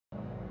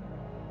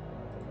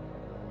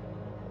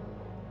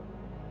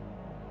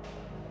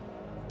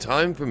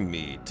Time for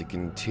me to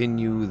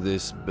continue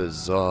this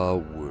bizarre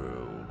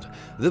world.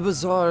 The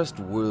bizarrest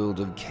world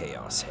of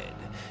Chaos Head,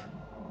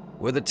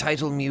 where the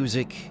title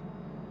music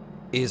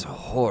is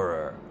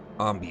horror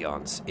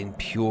ambiance in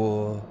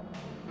pure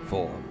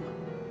form.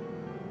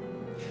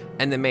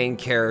 And the main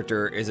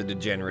character is a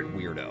degenerate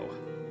weirdo.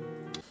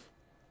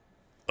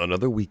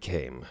 Another week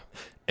came,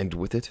 and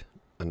with it,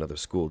 another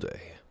school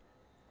day.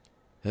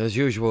 As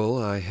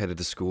usual, I headed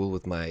to school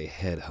with my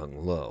head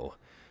hung low,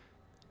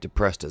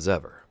 depressed as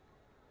ever.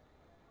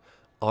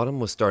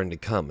 Autumn was starting to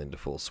come into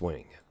full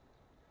swing.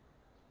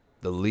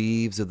 The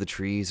leaves of the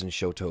trees in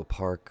Shoto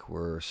Park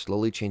were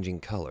slowly changing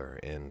color,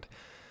 and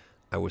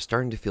I was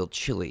starting to feel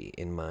chilly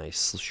in my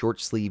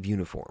short-sleeve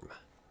uniform.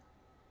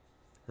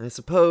 I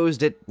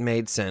supposed it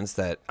made sense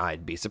that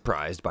I'd be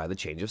surprised by the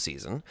change of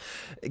season,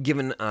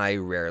 given I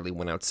rarely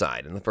went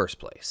outside in the first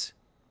place.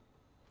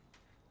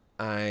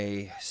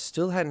 I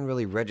still hadn't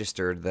really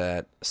registered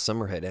that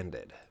summer had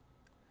ended.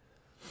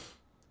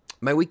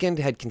 My weekend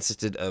had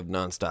consisted of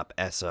nonstop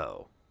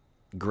SO.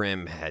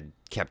 Grim had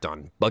kept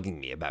on bugging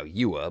me about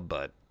Yua,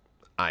 but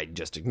I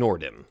just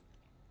ignored him.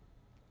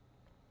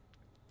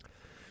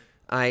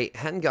 I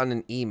hadn't gotten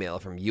an email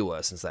from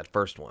Yua since that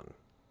first one.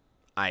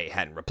 I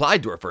hadn't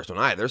replied to her first one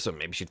either, so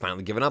maybe she'd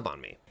finally given up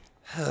on me.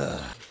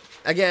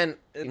 Again,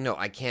 no,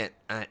 I can't,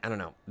 I don't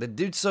know. The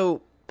dude,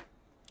 so,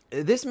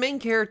 this main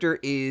character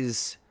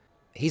he's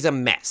a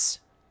mess.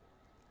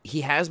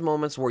 He has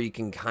moments where you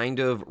can kind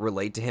of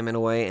relate to him in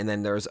a way, and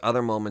then there's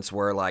other moments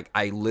where, like,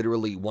 I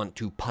literally want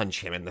to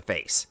punch him in the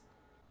face.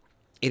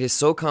 It is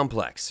so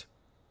complex.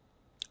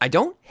 I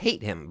don't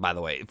hate him, by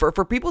the way.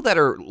 For people that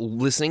are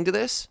listening to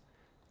this,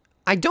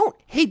 I don't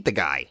hate the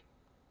guy.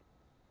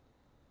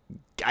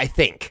 I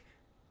think.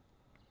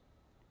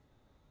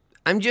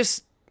 I'm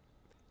just...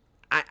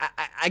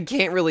 I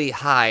can't really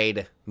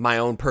hide my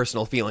own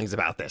personal feelings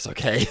about this,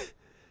 okay?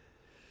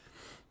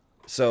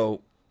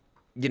 So,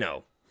 you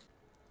know...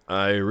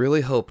 I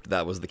really hoped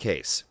that was the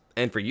case.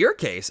 And for your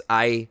case,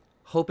 I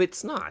hope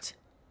it's not.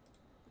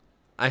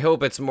 I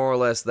hope it's more or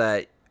less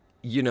that,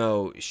 you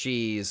know,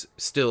 she's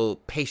still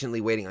patiently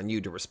waiting on you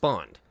to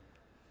respond.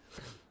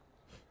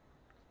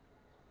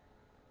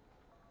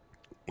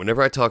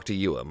 Whenever I talked to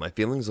Yua, my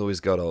feelings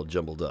always got all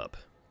jumbled up.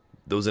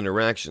 Those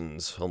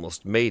interactions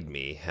almost made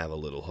me have a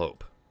little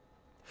hope.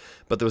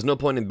 But there was no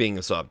point in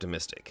being so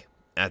optimistic.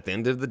 At the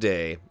end of the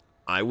day,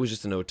 I was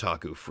just an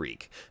otaku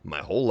freak. My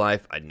whole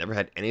life, I'd never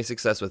had any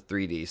success with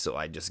 3D, so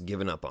I'd just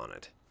given up on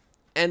it.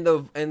 And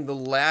the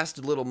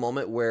last little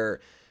moment where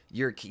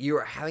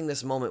you're having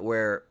this moment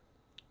where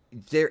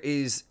there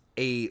is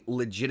a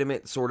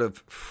legitimate sort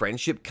of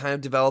friendship kind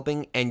of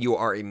developing, and you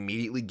are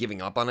immediately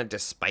giving up on it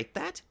despite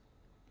that?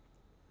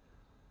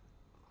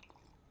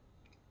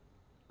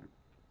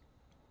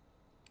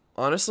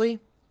 Honestly,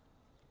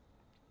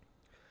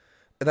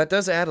 that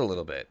does add a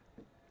little bit.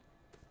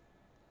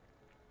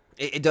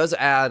 It does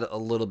add a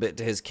little bit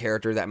to his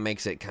character that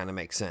makes it kind of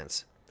make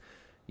sense.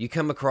 You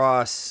come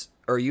across,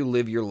 or you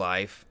live your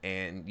life,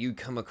 and you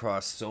come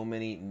across so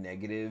many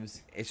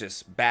negatives. It's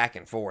just back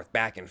and forth,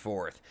 back and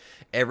forth.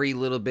 Every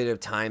little bit of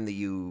time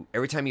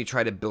every time you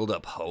try to build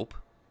up hope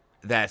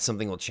that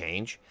something will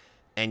change,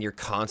 and you're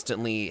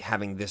constantly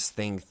having this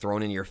thing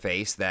thrown in your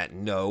face that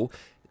no,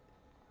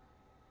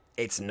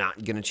 it's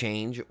not going to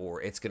change,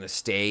 or it's going to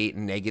stay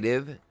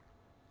negative.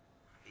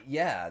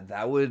 Yeah,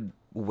 that would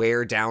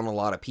wear down a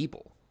lot of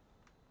people.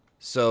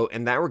 So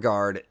in that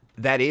regard,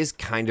 that is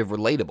kind of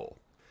relatable.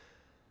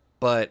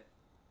 But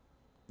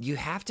you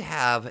have to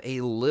have a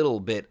little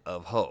bit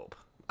of hope.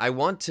 I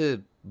want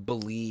to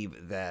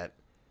believe that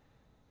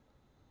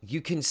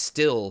you can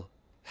still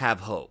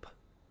have hope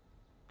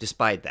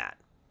despite that.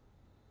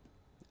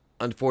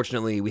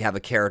 Unfortunately, we have a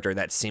character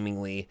that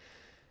seemingly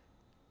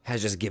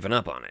has just given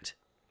up on it.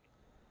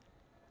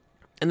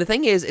 And the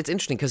thing is, it's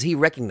interesting because he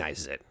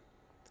recognizes it.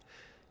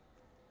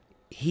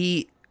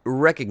 He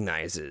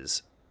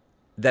recognizes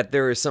that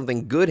there is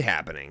something good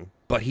happening,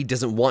 but he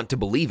doesn't want to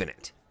believe in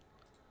it.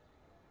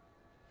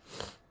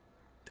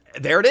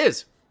 There it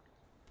is.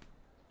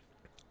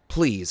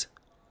 Please,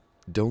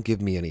 don't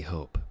give me any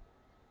hope.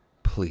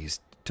 Please,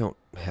 don't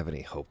have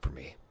any hope for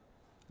me.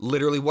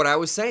 Literally what I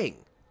was saying.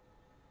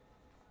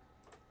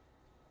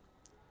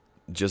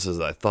 Just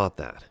as I thought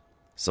that,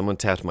 someone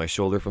tapped my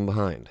shoulder from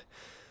behind.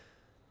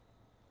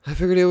 I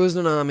figured it was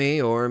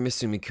Nanami or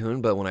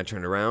Misumi-kun, but when I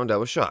turned around, I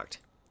was shocked.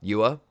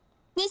 Yua?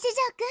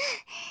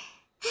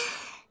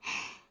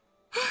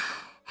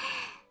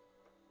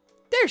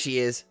 There she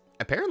is.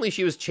 Apparently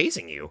she was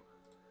chasing you.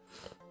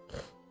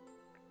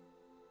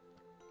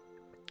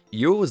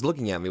 Yua was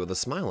looking at me with a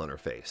smile on her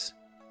face.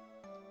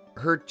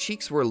 Her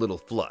cheeks were a little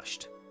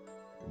flushed.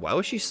 Why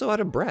was she so out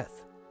of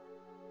breath?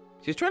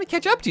 She was trying to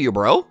catch up to you,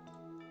 bro.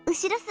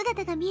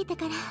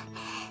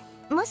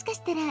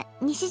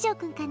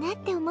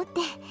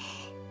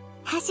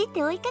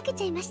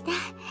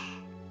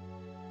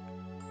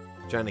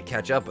 Trying to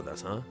catch up with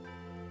us, huh?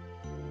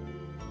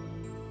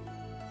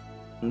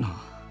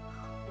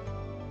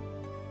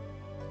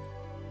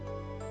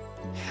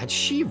 Had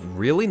she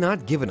really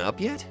not given up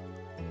yet?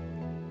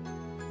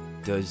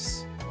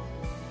 Does...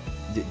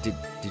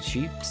 Did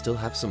she still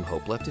have some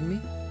hope left in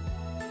me?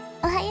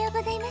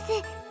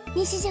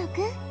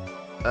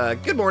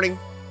 Good morning.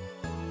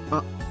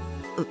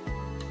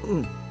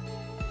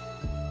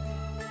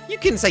 You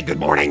can say good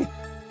morning!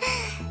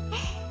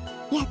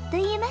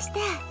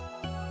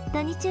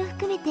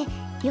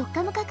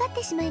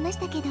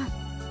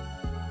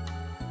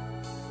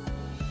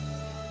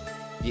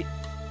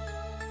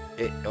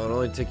 It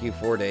only took you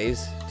 4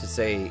 days to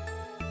say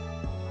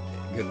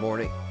good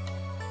morning.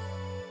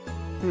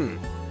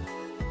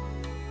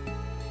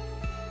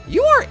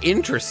 You are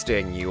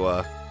interesting,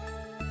 Yua.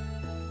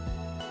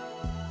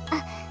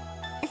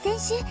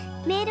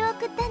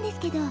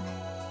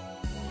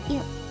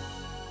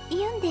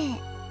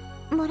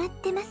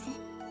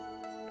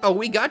 Oh,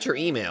 we got your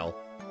email.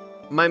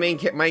 My main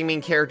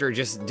character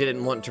just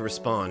didn't want to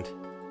respond.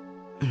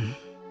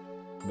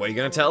 What are you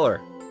gonna tell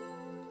her?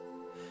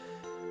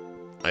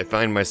 I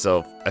found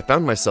myself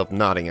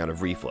nodding out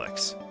of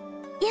reflex.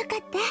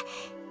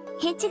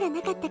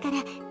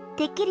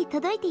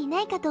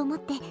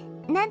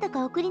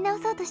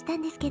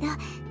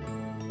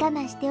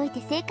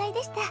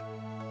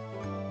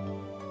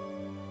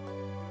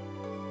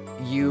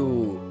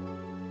 You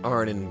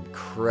are an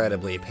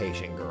incredibly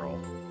patient girl.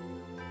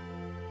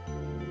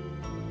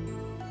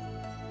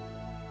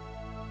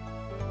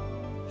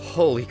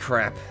 Holy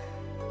crap.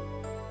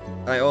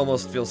 I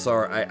almost feel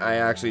sorry. I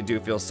actually do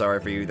feel sorry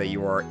for you that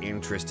you are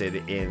interested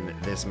in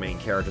this main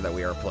character that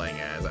we are playing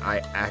as. I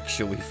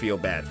actually feel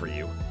bad for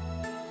you.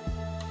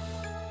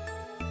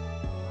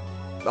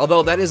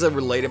 Although that is a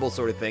relatable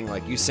sort of thing,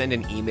 like you send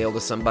an email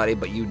to somebody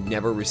but you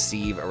never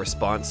receive a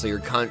response, so you're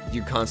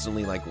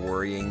constantly like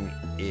worrying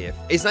if...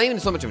 It's not even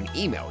so much of an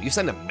email, you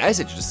send a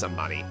message to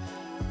somebody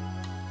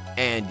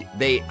and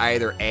they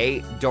either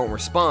A, don't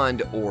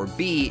respond, or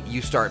B,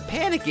 you start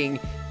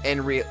panicking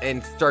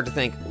and start to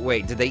think,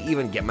 wait, did they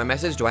even get my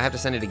message? Do I have to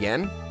send it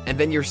again? And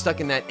then you're stuck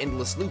in that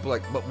endless loop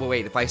like, but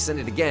wait, if I send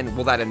it again,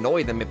 will that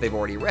annoy them if they've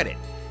already read it?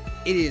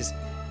 It is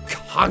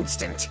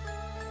constant.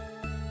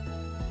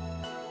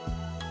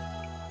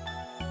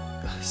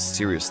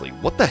 Seriously,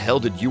 what the hell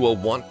did Yua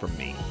want from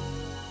me?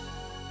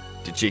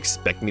 Did she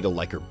expect me to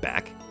like her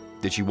back?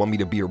 Did she want me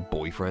to be her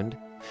boyfriend?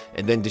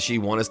 And then did she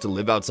want us to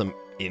live out some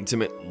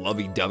intimate,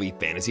 lovey-dovey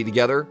fantasy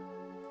together?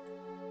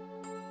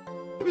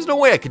 There was no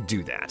way I could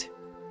do that.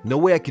 No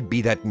way I could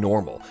be that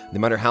normal, no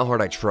matter how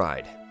hard I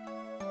tried.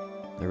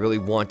 I really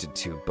wanted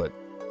to, but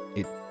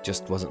it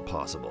just wasn't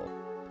possible.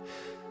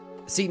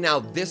 See, now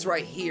this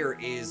right here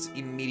is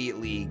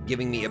immediately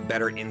giving me a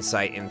better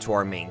insight into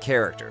our main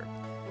character.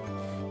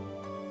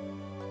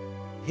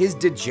 His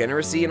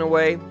degeneracy, in a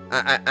way,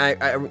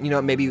 you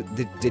know, maybe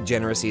the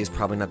degeneracy is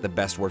probably not the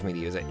best word for me to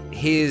use it.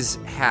 His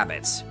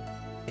habits,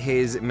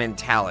 his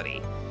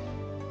mentality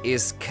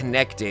is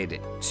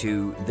connected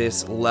to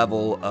this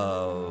level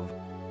of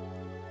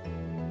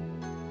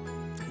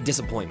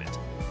disappointment.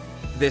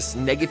 This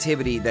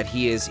negativity that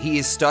he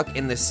is stuck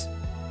in this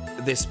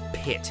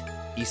pit,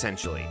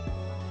 essentially.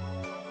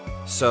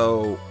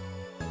 So,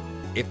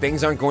 if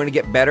things aren't going to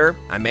get better,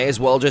 I may as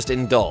well just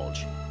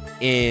indulge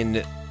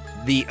in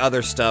the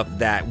other stuff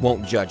that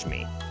won't judge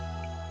me,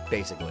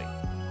 basically.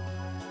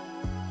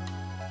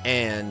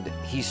 And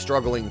he's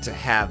struggling to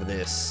have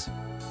this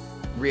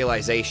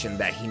realization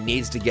that he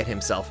needs to get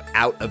himself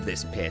out of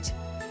this pit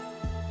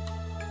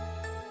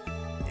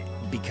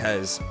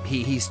because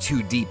he's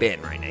too deep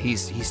in right now.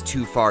 He's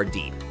too far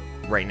deep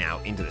right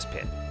now into this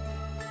pit.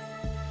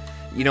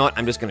 You know what?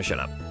 I'm just gonna shut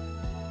up.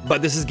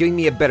 But this is giving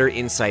me a better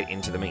insight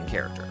into the main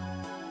character.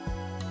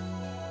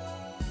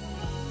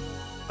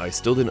 I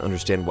still didn't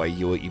understand why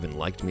Yua even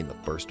liked me in the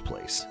first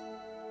place,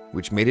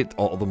 which made it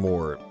all the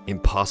more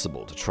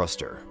impossible to trust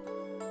her.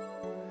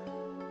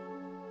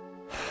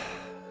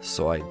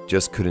 So I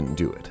just couldn't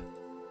do it.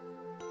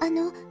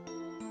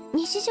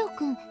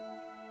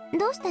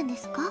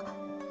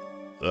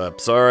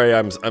 Sorry,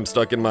 I'm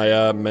stuck in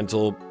my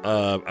mental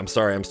I'm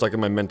stuck in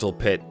my mental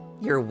pit.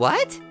 You're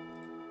what?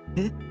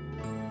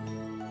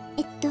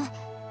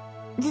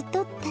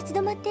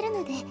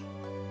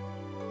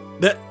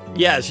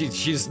 Yeah,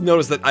 she's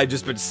noticed that I've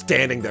just been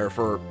standing there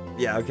for...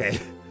 Yeah, okay.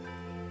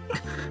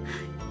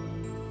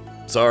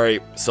 Sorry,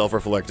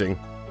 self-reflecting.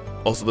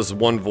 Also, this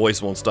one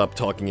voice won't stop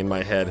talking in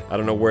my head. I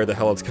don't know where the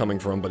hell it's coming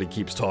from, but he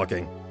keeps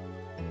talking.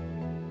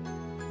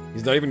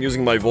 He's not even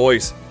using my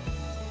voice.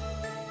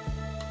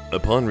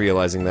 Upon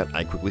realizing that,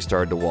 I quickly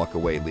started to walk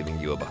away, leaving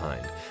Yua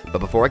behind. But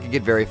before I could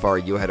get very far,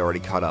 Yua had already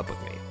caught up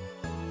with me.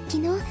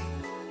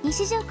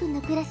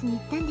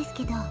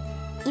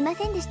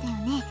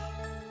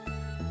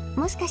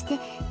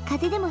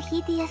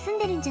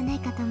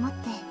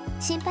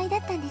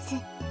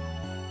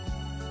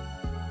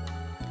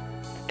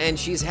 And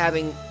she's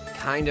having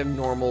kind of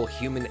normal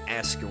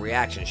human-esque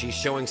reaction. She's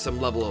showing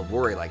some level of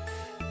worry, like,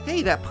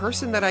 hey, that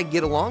person that I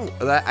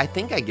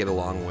think I get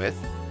along with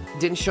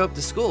didn't show up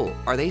to school.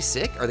 Are they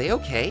sick? Are they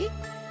okay?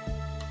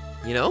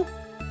 You know?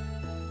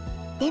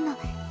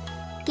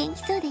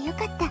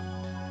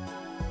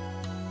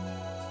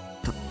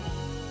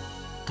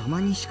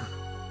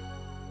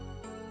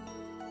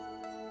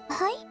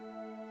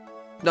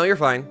 No, you're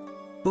fine.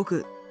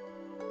 僕、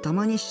た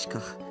まにし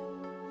か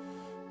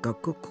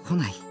学校来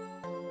ない。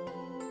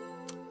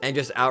 And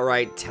just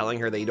outright telling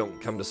her that you don't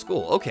come to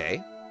school.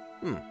 Okay.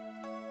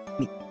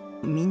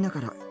 みんな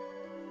から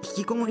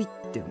引きこもりっ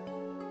て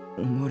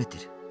思われて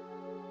る。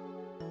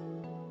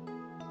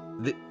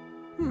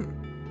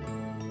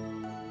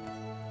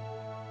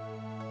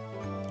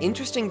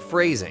Interesting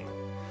phrasing.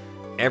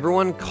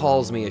 Everyone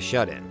calls me a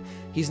shut-in.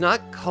 He's not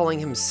calling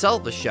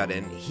himself a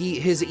shut-in.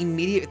 His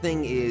immediate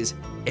thing is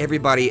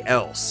everybody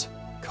else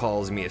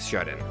calls me a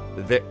shut-in.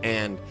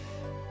 And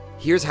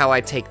here's how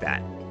I take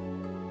that.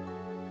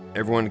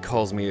 Everyone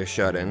calls me a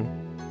shut-in,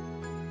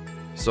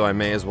 so I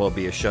may as well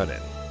be a shut-in.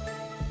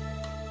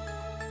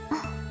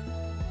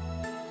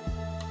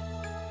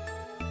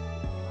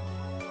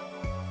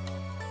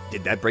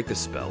 Did that break the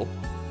spell?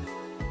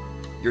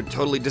 You're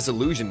totally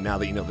disillusioned now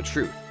that you know the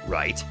truth,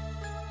 right?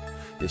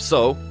 If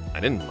so, I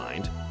didn't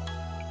mind.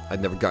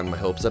 I'd never gotten my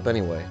hopes up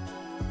anyway.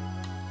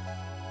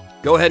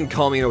 Go ahead and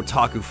call me an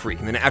otaku freak,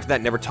 and then after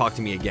that, never talk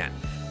to me again.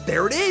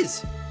 There it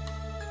is!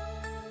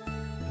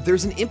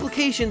 There's an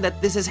implication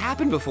that this has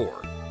happened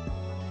before.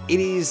 It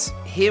is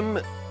him...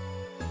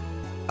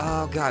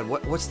 Oh god,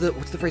 what's the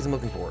phrase I'm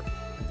looking for?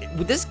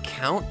 Would this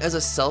count as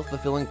a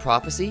self-fulfilling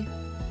prophecy?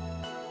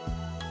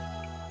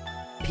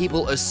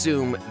 People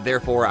assume,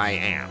 therefore I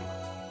am.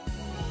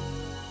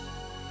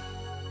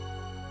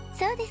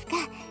 そうですか。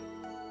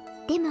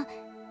でも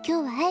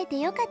今日は会えて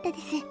よかったで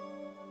す。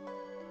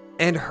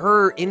 And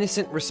her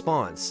innocent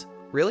response.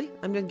 Really?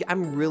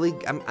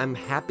 I'm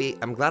happy.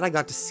 I'm glad I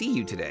got to see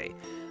you today.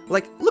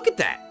 Like, look at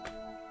that.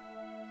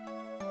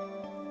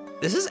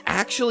 This is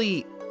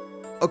actually...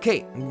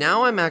 Okay,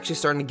 now I'm actually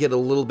starting to get a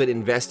little bit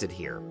invested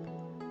here.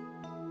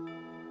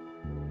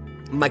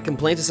 My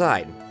complaints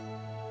aside,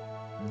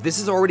 this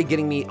is already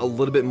getting me a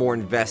little bit more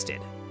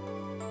invested.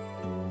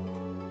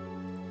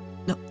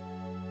 No.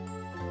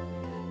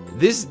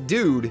 This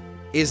dude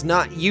is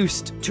not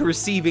used to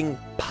receiving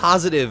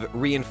positive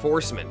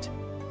reinforcement.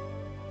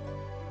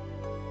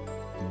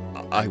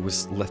 I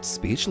was left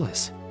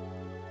speechless.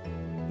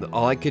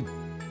 All I could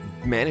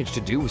manage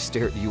to do was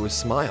stare at you and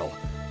smile.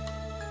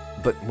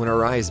 But when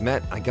our eyes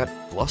met, I got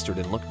flustered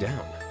and looked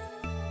down.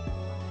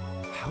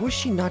 How is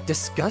she not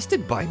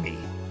disgusted by me?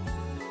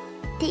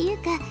 っていう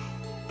か、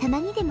たま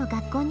にでも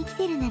学校に来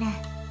てるなら、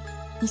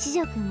西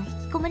条くんは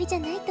引きこもりじゃ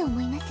ないと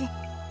思います。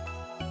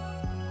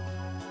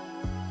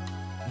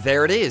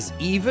 There it is,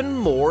 even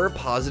more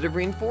positive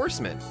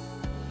reinforcement.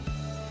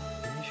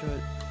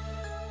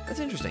 That's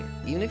interesting.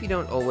 Even if you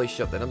don't always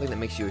show up, I don't think that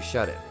makes you a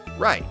shut-in.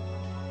 Right.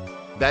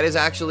 That is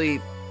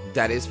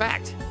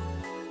fact.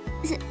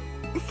 す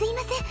い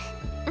ま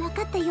せん。分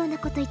かったような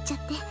こと言っちゃっ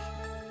て。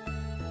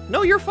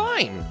 No, you're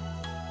fine.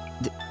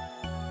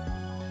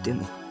 で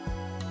も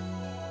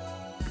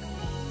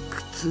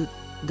苦痛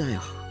だ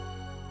よ。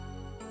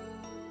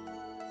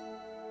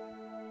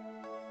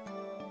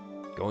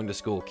 Going to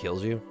school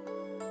kills you?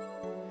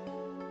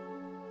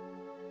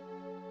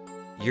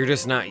 You're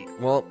just not...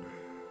 Well...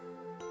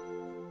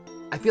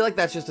 I feel like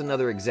that's just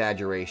another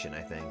exaggeration,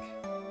 I think.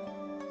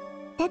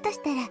 だとし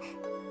たら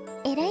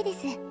偉いで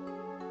す。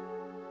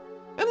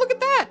 And look at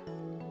that!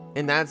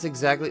 And that's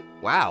exactly...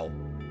 Wow.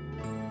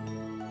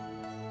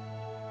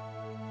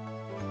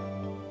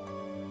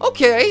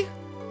 Okay!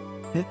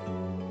 Eh?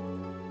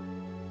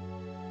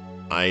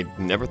 I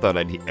never thought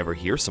I'd ever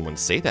hear someone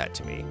say that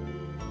to me.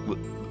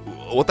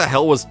 What the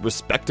hell was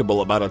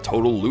respectable about a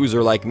total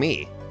loser like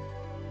me?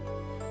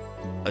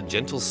 A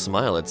gentle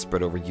smile had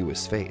spread over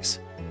Yua's face.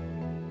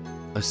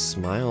 A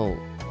smile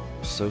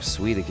so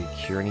sweet it could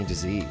cure any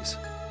disease.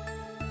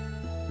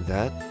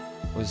 That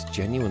was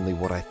genuinely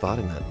what I thought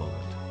in that moment.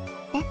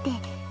 だって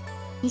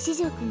西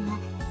条くんは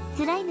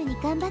辛いのに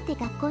頑張って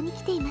学校に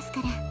来ています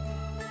から。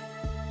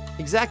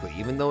 Exactly,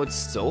 even though it's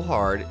so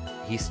hard,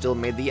 he still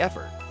made the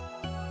effort.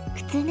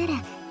 普通なら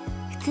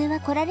普通は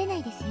来られな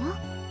いですよ。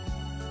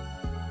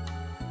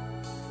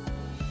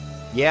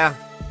 Yeah,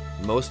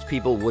 most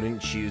people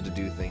wouldn't choose to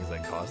do things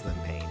that cause them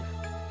pain.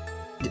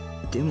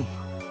 でも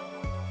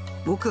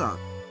僕は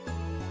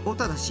オ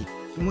タだし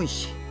キモい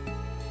し。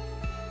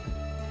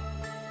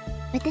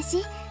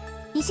私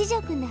西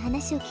条くんの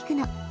話を聞く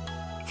の好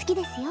き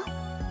ですよ。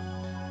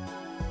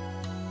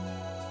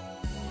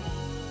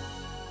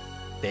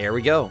 There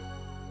we go.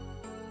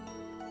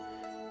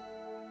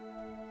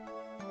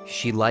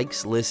 She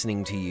likes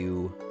listening to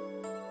you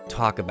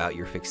talk about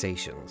your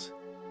fixations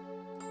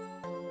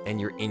and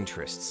your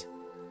interests.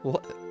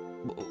 What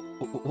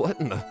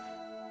in the...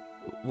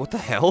 What the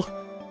hell?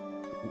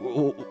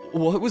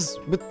 What was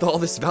with all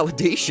this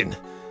validation?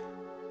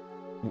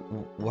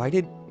 Why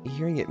did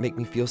hearing it make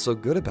me feel so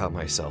good about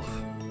myself?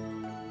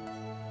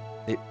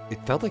 It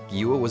felt like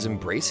Yua was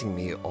embracing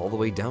me all the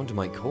way down to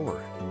my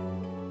core.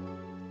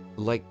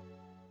 Like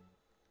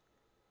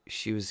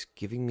she was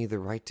giving me the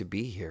right to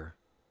be here.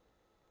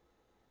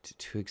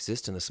 To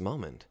exist in this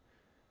moment.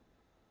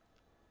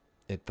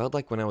 It felt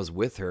like when I was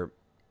with her,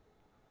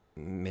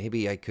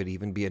 maybe I could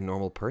even be a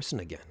normal person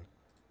again.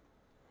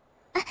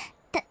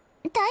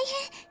 大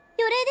変、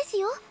予礼です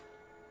よ。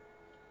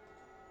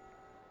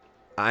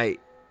I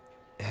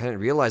hadn't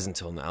realized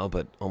until now,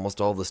 but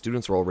almost all of the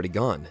students were already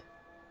gone.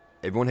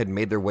 Everyone had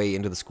made their way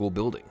into the school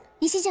building.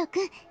 西条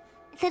くん、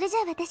それじ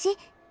ゃあ私、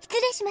失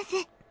礼します。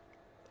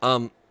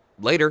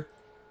Later.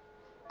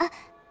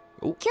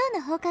 今日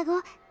の放課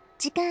後、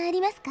時間あ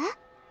りますか？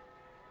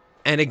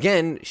 And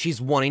again, she's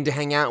wanting to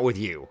hang out with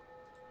you.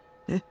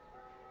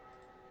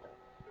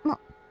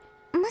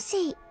 も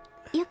し、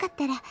よかっ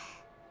たら、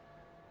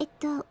一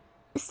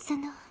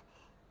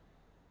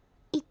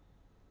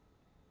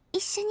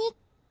緒に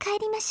帰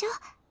りましょう。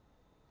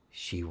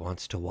She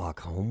wants to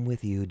walk home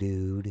with you,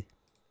 dude.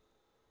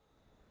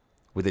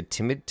 With a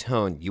timid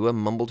tone, Yua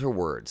mumbled her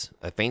words,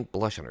 a faint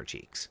blush on her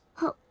cheeks.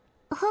 放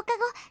課後、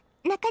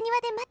中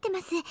庭で待って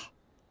ます。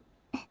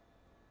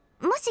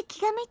もし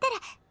気が向いたら、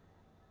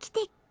来て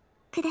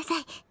くださ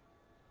い。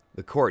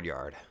The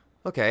courtyard.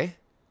 Okay.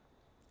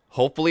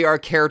 Hopefully our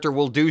character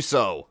will do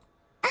so.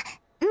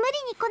 無理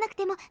に来なく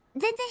ても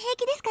全然平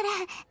気ですから。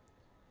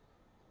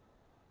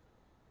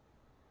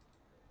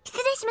失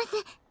礼します。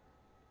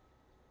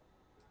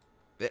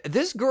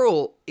This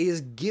girl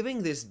is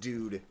giving this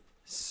dude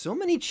so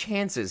many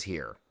chances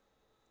here.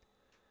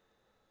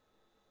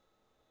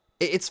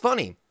 It's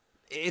funny.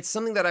 It's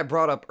something that I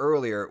brought up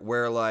earlier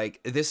where, like,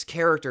 this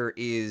character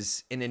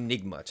is an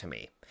enigma to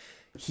me.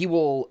 He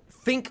will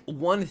think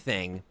one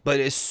thing, but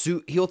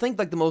he'll think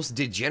like the most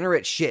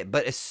degenerate shit,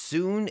 but as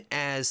soon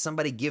as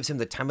somebody gives him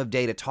the time of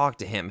day to talk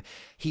to him,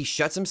 he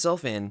shuts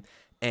himself in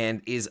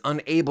and is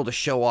unable to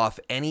show off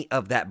any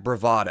of that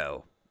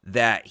bravado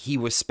that he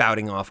was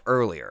spouting off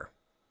earlier.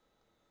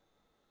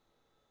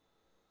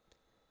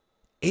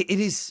 It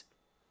is...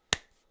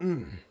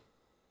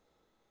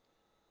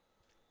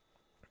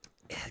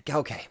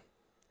 Okay.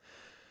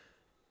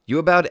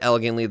 You bowed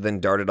elegantly, then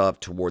darted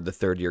off toward the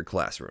third-year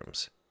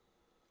classrooms.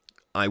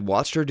 I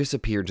watched her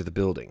disappear into the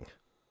building.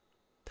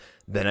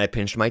 Then I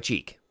pinched my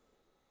cheek.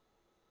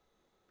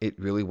 It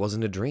really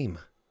wasn't a dream.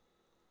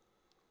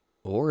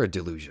 Or a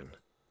delusion.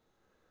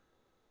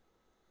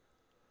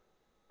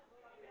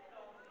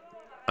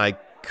 I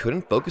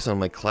couldn't focus on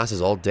my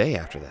classes all day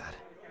after that.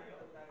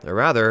 Or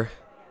rather,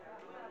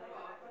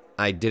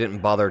 I didn't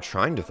bother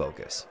trying to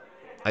focus.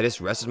 I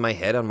just rested my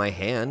head on my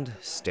hand,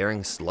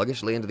 staring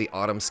sluggishly into the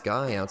autumn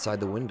sky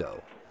outside the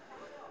window.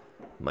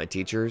 My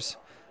teachers,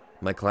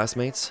 my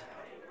classmates,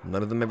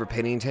 none of them ever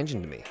paid any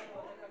attention to me.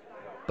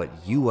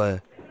 But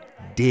Yua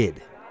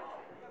did.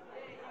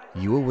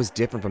 Yua was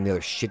different from the other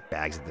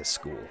shitbags at this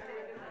school.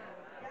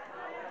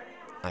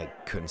 I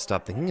couldn't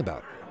stop thinking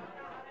about her.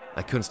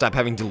 I couldn't stop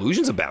having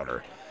delusions about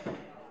her.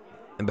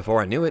 And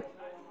before I knew it,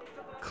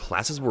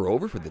 classes were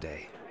over for the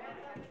day.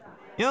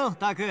 Yo,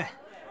 Taku.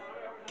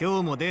 今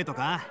日もデート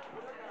か?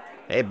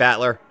 Hey,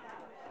 Battler.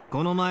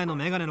 この前の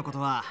メガネのこと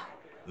は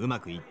うま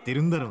くいって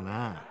るんだろう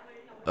な。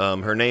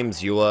Her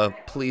name's Yua.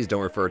 Please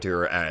don't refer to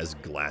her as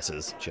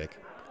glasses, chick.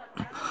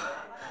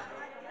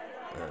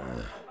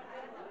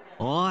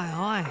 おい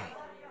おい。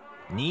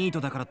ニー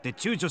トだからって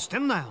躊躇して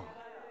んなよ。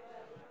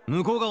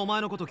向こうがお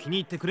前のこと気に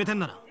入ってくれてん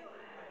なら、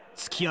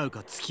付き合う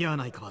か付き合わ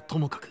ないかはと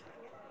もかく、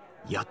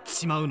やっ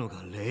ちまうの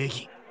が礼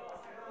儀。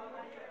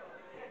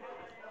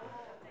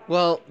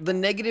Well, the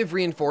negative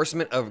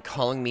reinforcement of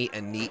calling me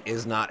a NEET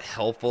is not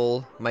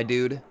helpful, my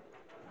dude.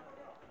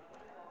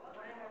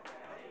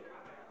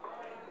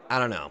 I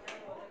don't know.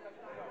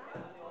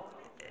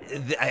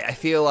 I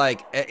feel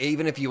like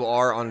even if you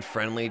are on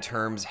friendly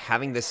terms,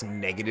 having this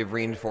negative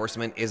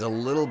reinforcement is a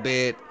little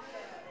bit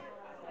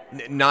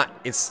not.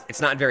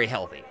 It's not very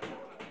healthy.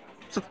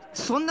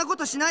 そんなこ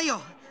としないよ。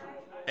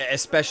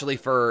 Especially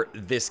for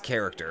this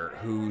character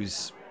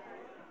who's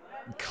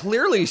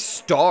clearly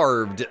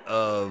starved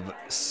of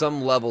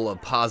some level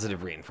of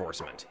positive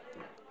reinforcement.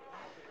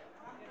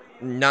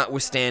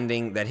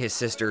 Notwithstanding that his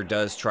sister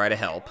does try to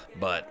help,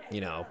 but,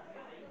 you know,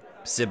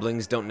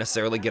 siblings don't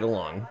necessarily get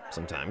along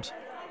sometimes.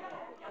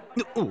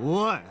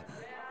 おい、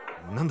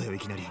なんだよい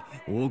きなり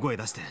大声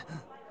出して。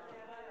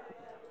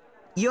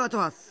岩と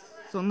は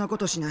そんなこ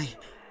としない。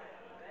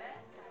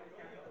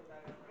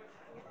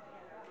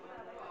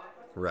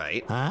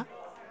Right. は？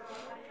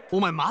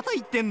お前まだ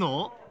言ってん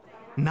の？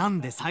な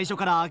んで最初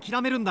から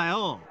諦めるんだ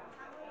よ。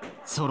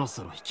そろ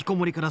そろ引きこ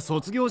もりから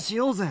卒業し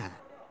ようぜ。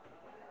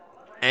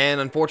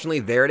And unfortunately,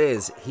 there it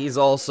is. He's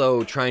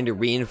also trying to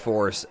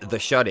reinforce the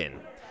shut-in.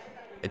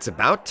 It's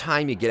about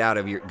time you got out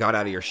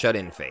of your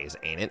shut-in phase,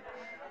 ain't it?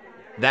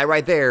 That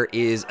right there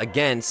is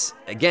again,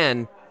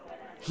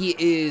 he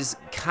is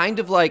kind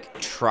of like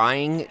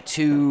trying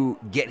to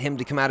get him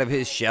to come out of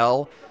his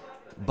shell,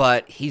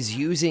 but he's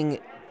using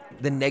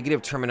the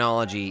negative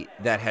terminology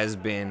that has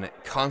been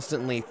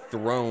constantly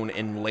thrown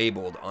and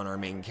labeled on our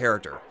main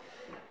character.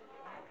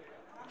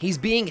 He's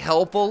being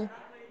helpful,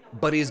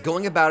 but he's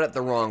going about it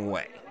the wrong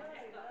way.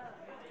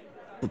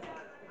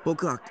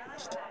 僕は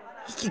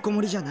引きこも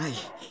りじゃない。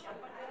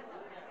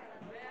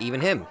 Even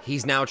him,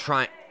 he's now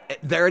trying...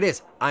 There it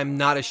is. I'm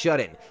not a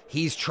shut-in.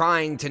 He's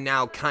trying to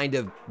now kind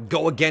of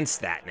go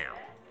against that now.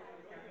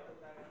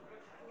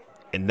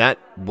 And that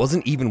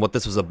wasn't even what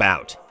this was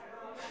about.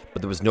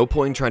 But there was no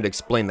point in trying to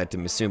explain that to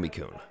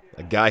Misumi-kun.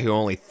 A guy who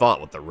only thought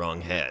with the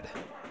wrong head.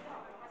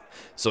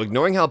 So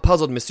ignoring how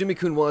puzzled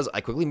Misumi-kun was,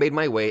 I quickly made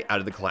my way out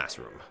of the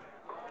classroom.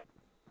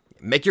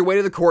 Make your way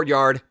to the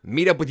courtyard.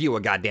 Meet up with you,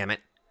 goddammit.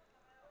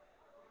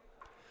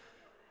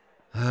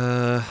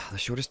 The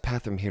shortest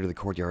path from here to the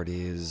courtyard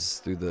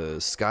is through the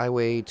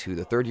skyway to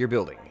the third-year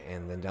building,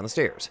 and then down the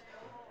stairs.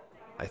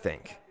 I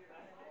think.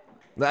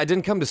 I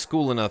didn't come to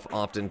school enough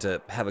often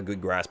to have a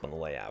good grasp on the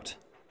layout.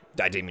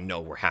 I didn't even know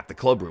where half the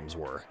club rooms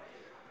were.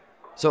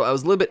 So I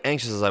was a little bit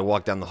anxious as I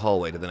walked down the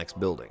hallway to the next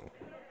building.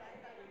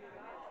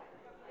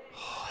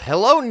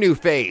 Hello, new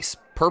face!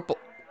 Purple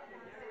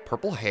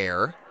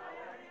hair.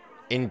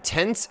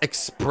 Intense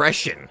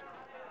expression.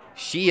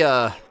 She,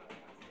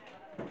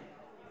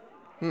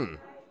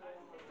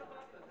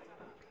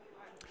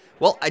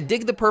 Well, I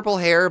dig the purple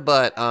hair,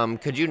 but,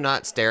 could you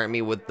not stare at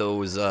me with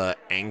those,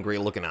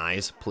 angry-looking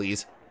eyes,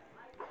 please?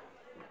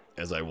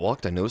 As I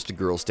walked, I noticed a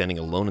girl standing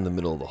alone in the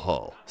middle of the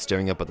hall,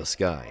 staring up at the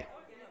sky.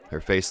 Her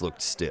face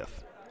looked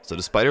stiff, so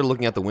despite her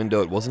looking out the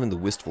window, it wasn't in the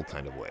wistful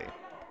kind of way.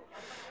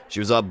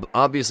 She was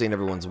obviously in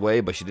everyone's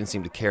way, but she didn't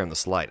seem to care in the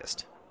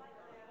slightest.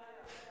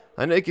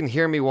 I know you can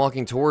hear me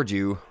walking toward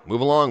you.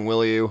 Move along,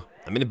 will you?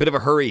 I'm in a bit of a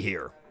hurry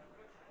here.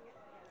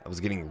 I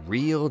was getting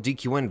real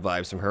DQN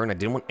vibes from her, and I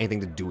didn't want anything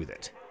to do with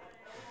it.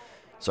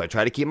 So I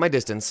tried to keep my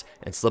distance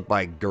and slip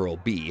by Girl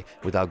B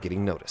without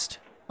getting noticed.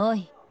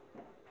 Oi.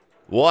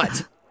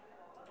 What?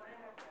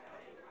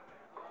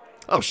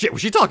 Oh shit,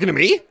 was she talking to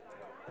me?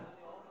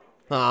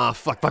 Ah,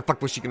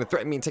 fuck, was she gonna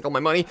threaten me and take all my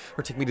money?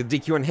 Or take me to the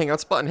DQN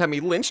hangout spot and have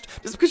me lynched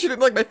just because she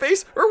didn't like my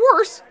face? Or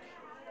worse?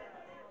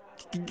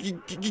 Give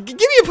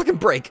me a fucking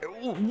break.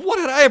 What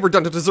had I ever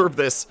done to deserve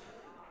this?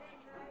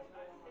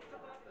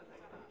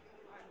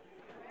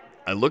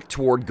 I looked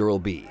toward Girl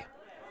B.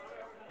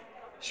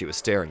 She was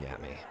staring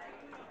at me.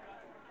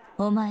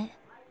 お前、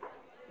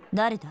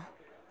誰だ?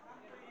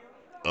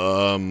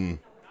 The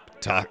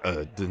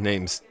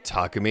name's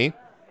Takumi.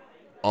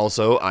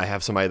 Also, I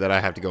have somebody that I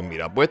have to go meet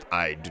up with.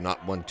 I do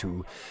not want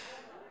to,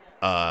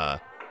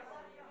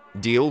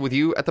 deal with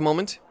you at the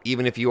moment.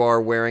 Even if you are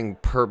wearing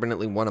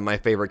permanently one of my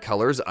favorite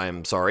colors, I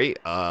am sorry.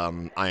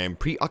 I am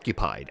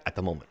preoccupied at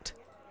the moment.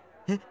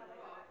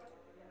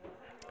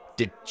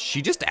 Did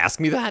she just ask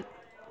me that?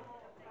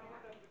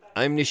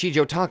 I'm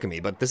Nishijo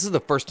Takumi, but this is the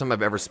first time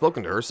I've ever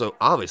spoken to her, so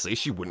obviously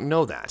she wouldn't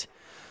know that.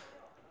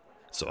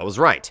 So I was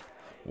right.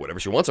 Whatever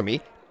she wants of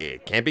me,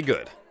 it can't be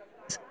good.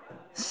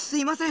 す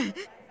いません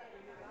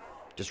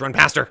Just run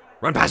past her.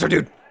 Run past her,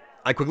 dude.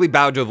 I quickly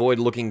bowed to avoid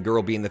looking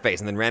Girl B in the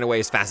face and then ran away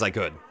as fast as I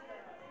could.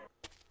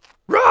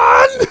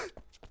 Run!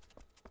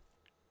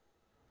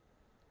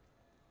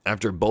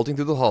 After bolting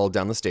through the hall,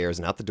 down the stairs,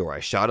 and out the door, I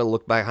shot a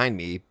look behind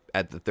me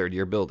at the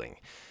third-year building.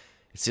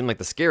 It seemed like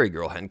the scary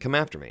girl hadn't come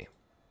after me.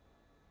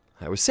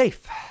 I was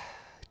safe.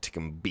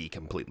 To be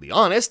completely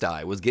honest,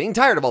 I was getting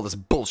tired of all this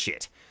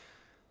bullshit.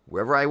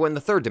 Wherever I went in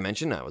the third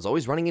dimension, I was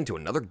always running into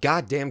another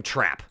goddamn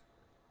trap.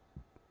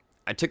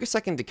 I took a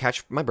second to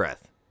catch my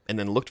breath, and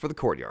then looked for the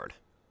courtyard.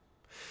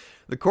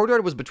 The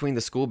courtyard was between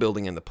the school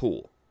building and the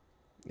pool.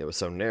 It was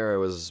so narrow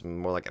it was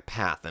more like a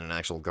path than an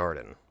actual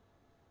garden.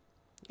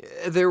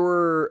 There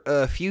were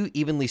a few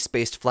evenly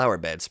spaced flower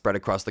beds spread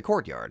across the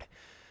courtyard.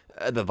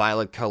 The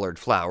violet-colored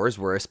flowers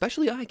were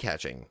especially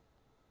eye-catching.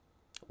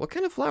 What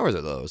kind of flowers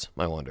are those?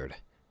 I wondered.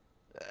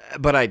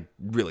 But I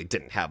really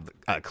didn't have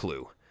a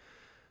clue.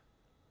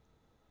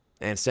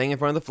 And standing in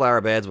front of the flower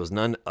beds was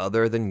none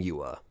other than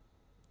Yua.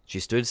 She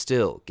stood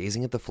still,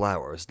 gazing at the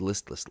flowers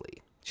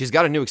listlessly. She's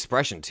got a new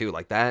expression, too,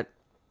 like that.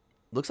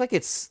 Looks like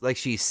it's like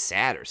she's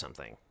sad or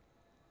something.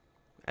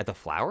 At the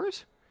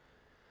flowers?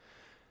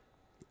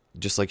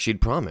 Just like she'd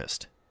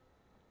promised.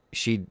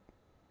 She'd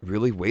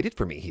really waited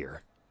for me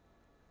here.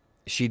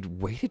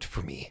 She'd waited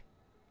for me.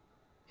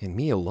 And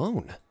me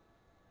alone.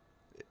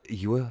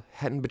 Yua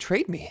hadn't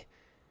betrayed me.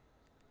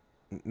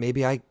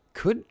 Maybe I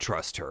could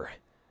trust her.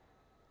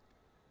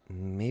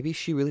 Maybe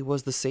she really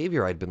was the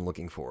savior I'd been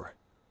looking for.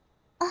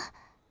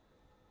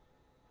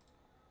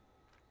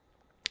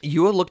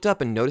 Yua looked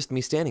up and noticed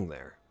me standing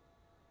there.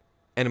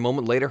 And a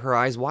moment later, her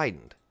eyes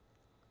widened.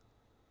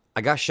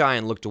 I got shy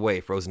and looked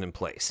away, frozen in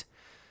place.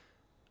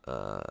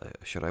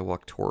 Should I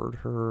walk toward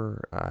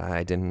her?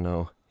 I didn't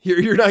know.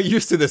 You're not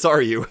used to this,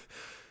 are you?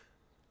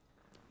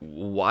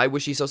 Why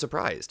was she so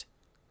surprised?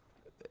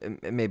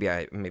 Maybe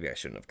I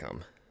shouldn't have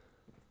come.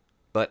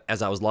 But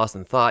as I was lost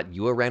in thought,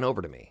 Yua ran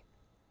over to me.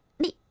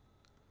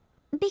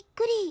 びっ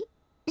く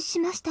りし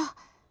ました。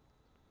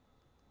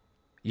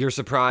 You're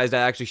surprised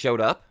I actually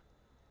showed up?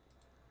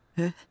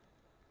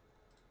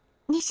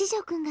 西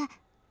条くんが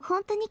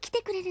本当に来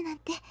てくれるなん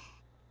て。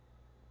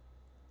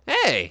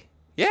 Hey,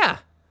 yeah.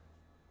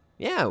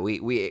 Yeah,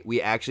 we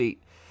actually...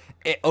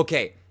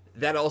 Okay,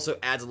 that also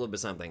adds a little bit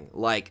something.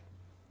 Like,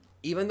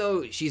 even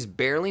though she's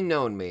barely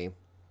known me,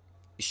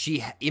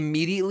 she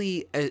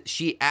immediately...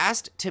 she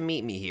asked to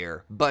meet me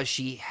here, but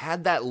she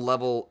had that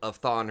level of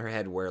thought in her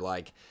head where,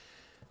 like,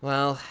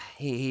 well,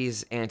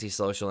 he's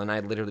antisocial, and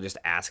I literally just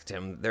asked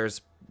him.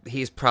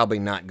 He's probably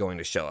not going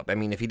to show up. I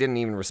mean, if he didn't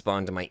even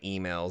respond to my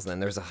emails, then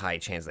there's a high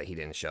chance that he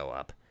didn't show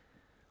up.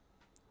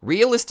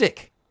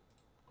 Realistic.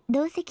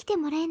 どうせ来て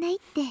もらえないっ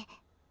て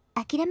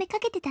諦めか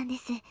けてたんで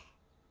す。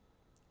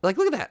 Like,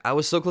 look at that. I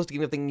was so close to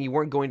getting the thing you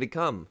weren't going to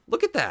come.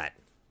 Look at that.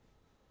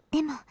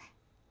 でも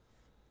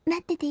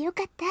待っててよ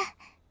かった。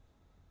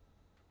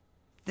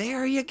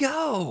 There you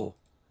go.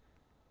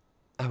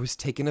 I was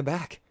taken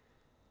aback.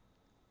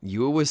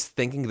 Yua was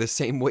thinking the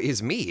same way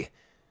as me.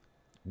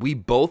 We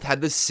both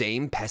had the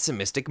same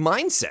pessimistic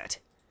mindset.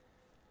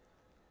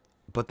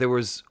 But there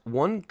was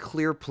one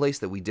clear place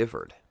that we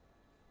differed.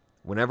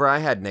 Whenever I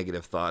had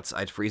negative thoughts,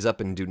 I'd freeze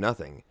up and do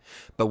nothing.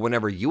 But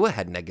whenever Yua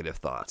had negative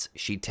thoughts,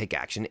 she'd take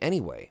action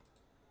anyway.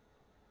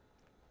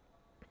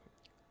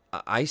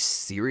 I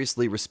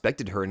seriously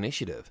respected her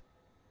initiative.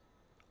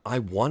 I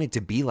wanted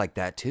to be like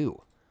that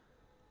too.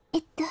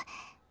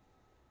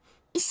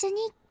 一緒に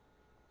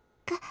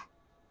帰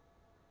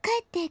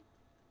って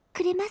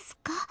くれます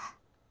か?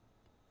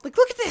 Like,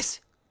 look at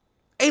this!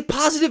 A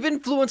positive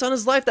influence on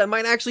his life that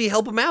might actually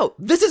help him out.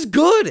 This is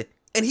good!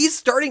 And he's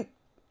starting...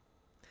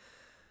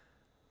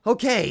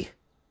 Okay.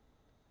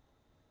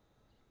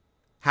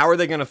 How are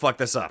they gonna fuck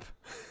this up?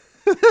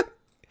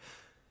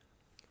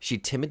 She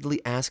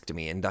timidly asked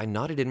me, and I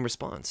nodded in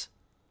response.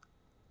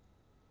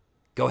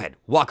 Go ahead,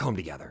 walk home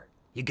together.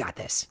 You got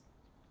this.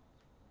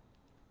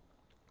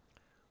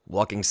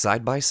 Walking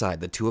side by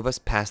side, the two of us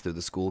passed through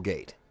the school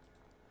gate.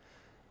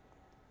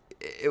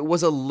 It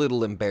was a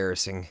little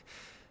embarrassing.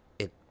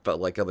 It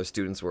felt like other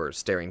students were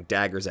staring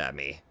daggers at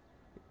me.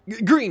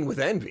 Green with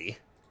envy.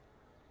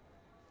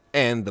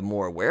 And the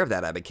more aware of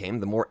that I became,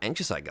 the more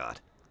anxious I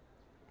got.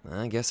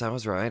 I guess I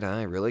was right.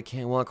 I really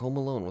can't walk home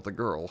alone with a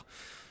girl.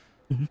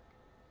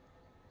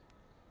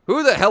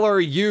 Who the hell are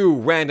you,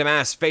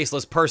 random-ass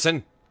faceless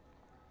person?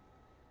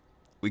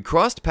 We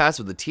crossed paths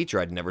with a teacher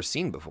I'd never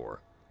seen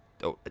before.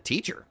 Oh, a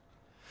teacher?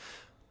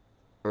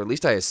 Or at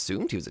least I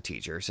assumed he was a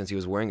teacher, since he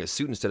was wearing a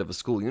suit instead of a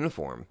school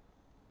uniform.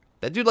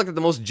 That dude looked like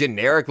the most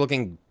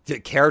generic-looking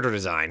character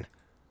design.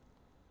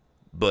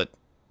 But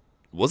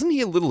wasn't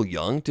he a little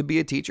young to be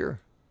a teacher?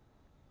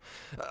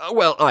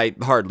 Well, I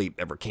hardly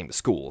ever came to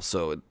school,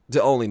 so it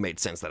only made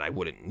sense that I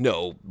wouldn't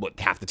know what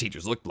half the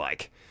teachers looked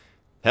like.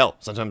 Hell,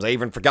 sometimes I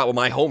even forgot what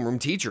my homeroom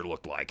teacher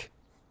looked like.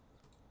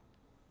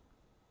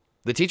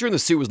 The teacher in the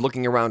suit was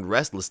looking around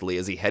restlessly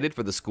as he headed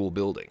for the school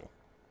building.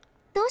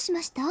 どうし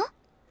ました?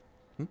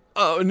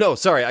 Oh, no,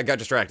 sorry, I got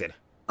distracted.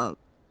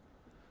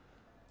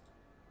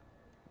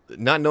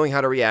 Not knowing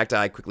how to react,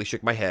 I quickly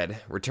shook my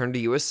head, returned to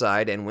Yua's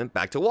side, and went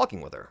back to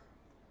walking with her.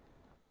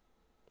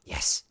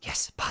 Yes,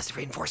 positive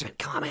reinforcement.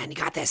 Come on, man, you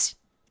got this.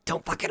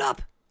 Don't fuck it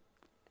up.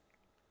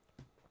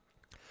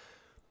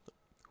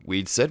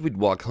 We'd said we'd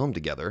walk home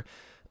together,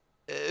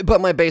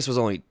 but my base was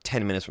only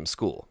 10 minutes from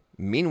school.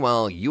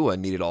 Meanwhile, Yua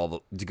needed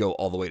to go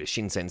all the way to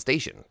Shinsen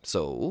Station,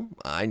 so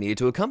I needed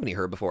to accompany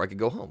her before I could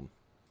go home.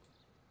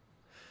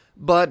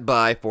 But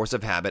by force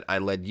of habit, I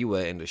led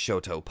Yua into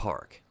Shoto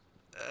Park.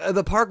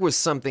 The park was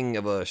something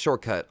of a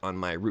shortcut on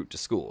my route to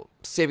school,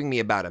 saving me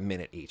about a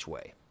minute each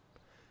way.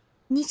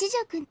 日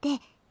常くんって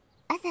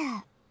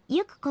朝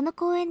よくこの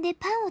公園で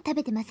パンを食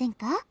べてません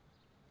か?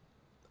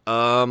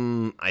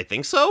 I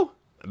think so?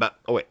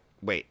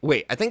 Wait.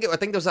 I think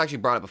this was actually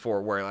brought up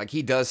before, where like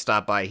he does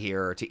stop by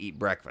here to eat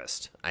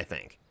breakfast, I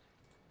think.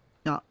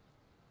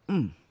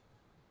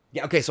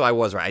 Yeah, okay, so I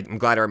was right. I'm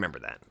glad I remember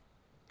that.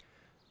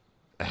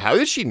 How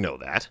did she know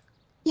that?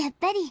 やっ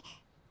ぱり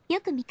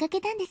よく見かけ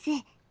たんです。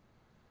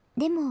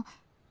でも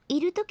い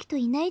る時と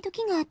いない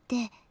時があっ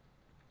て。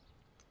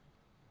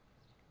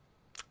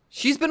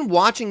 She's been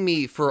watching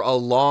me for a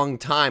long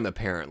time,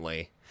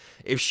 apparently.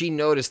 If she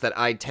noticed that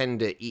I tend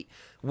to eat...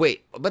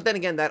 Wait, but then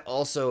again, that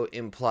also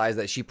implies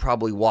that she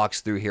probably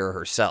walks through here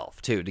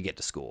herself, too, to get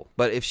to school.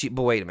 But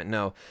wait a minute,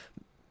 no.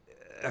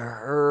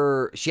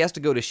 She has to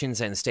go to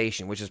Shinsen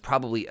Station, which is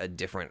probably a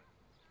different...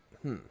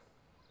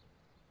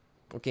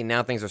 Okay,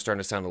 now things are starting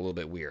to sound a little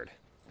bit weird.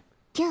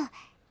 今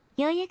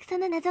日ようやくそ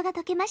の謎が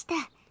解けました。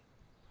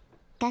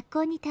学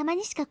校にたま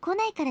にしか来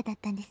ないからだっ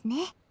たんです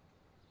ね。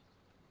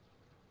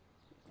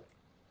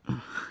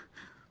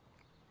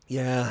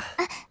 Yeah.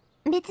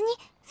 別に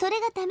それ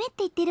がダメって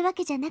言ってるわ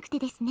けじゃなくて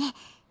ですね。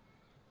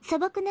素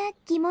朴な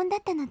疑問だっ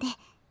たので。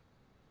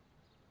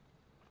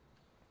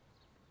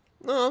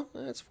 No,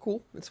 that's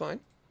cool. It's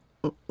fine.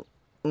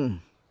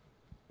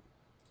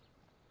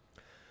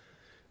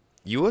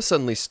 Yua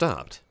suddenly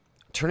stopped,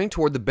 turning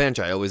toward the bench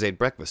I always ate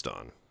breakfast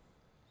on.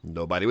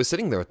 Nobody was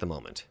sitting there at the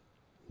moment.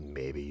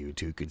 Maybe you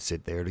two could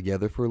sit there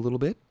together for a little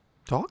bit?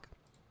 Talk?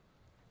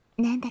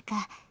 なんだ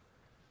か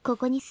こ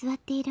こに座っ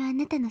ているあ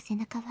なたの背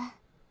中は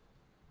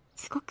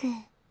すごく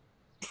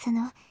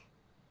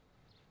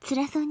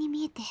辛そうに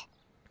見えて。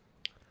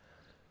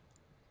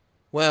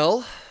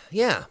 Well,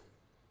 yeah.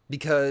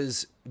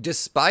 Because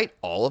despite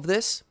all of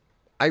this,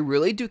 I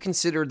really do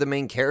consider the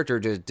main character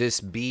to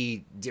just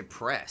be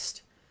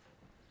depressed.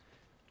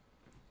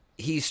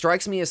 He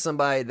strikes me as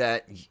somebody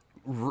that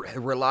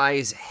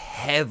relies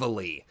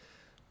heavily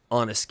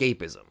on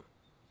escapism,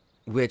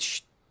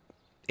 which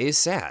is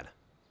sad.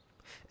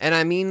 And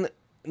I mean,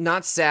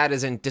 not sad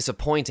as in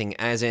disappointing,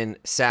 as in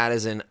sad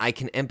as in I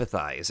can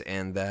empathize,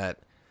 and that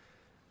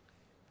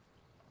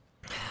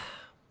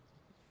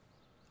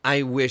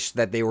I wish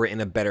that they were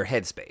in a better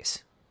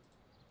headspace.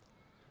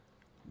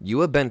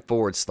 Yua bent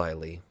forward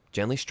slightly,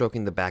 gently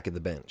stroking the back of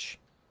the bench.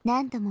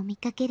 何度も見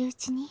かけるう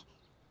ちに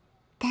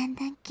だん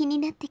だん気に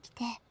なってき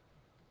て。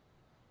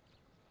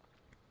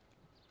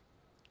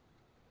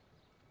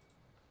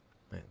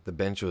The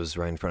bench was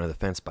right in front of the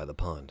fence by the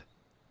pond.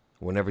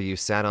 Whenever you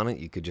sat on it,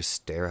 you could just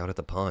stare out at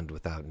the pond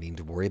without needing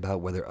to worry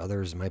about whether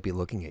others might be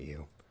looking at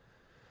you.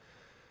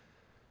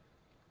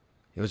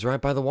 It was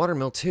right by the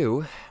watermill,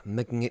 too,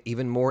 making it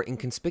even more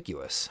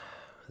inconspicuous.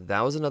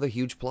 That was another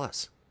huge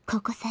plus.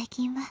 ここ最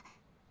近は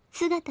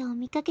姿を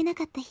見かけな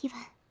かった日は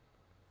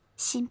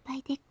心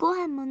配でご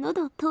飯も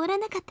喉を通ら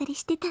なかったり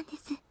してたんで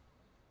す。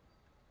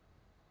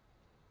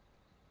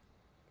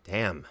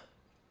 Damn.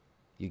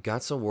 You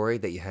got so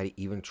worried that you had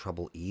even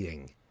trouble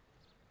eating.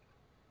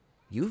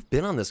 You've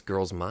been on this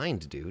girl's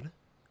mind, dude.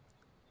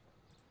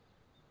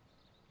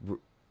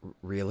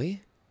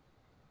 Really?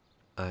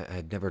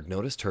 I'd never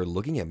noticed her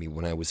looking at me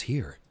when I was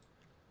here.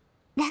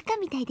 バカ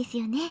みたいです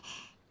よね。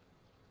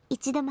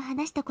一度も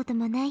話したこと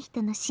もない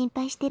人の心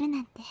配してる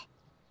なんて。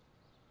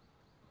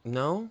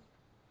 No?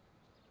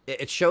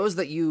 It shows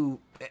that you...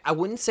 I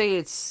wouldn't say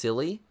it's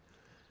silly.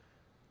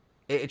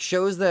 It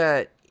shows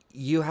that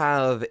you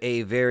have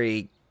a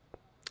very...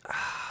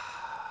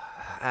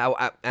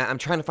 I'm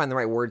trying to find the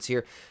right words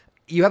here.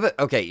 You have a...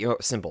 Okay,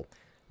 simple.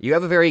 You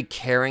have a very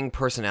caring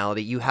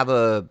personality. You have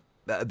a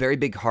very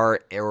big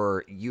heart,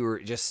 or you're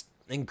just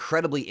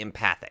incredibly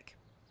empathic.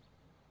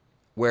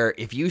 Where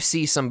if you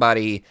see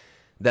somebody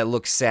that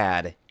looks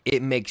sad,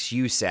 it makes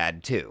you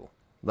sad too.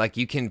 Like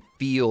you can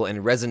feel and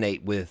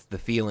resonate with the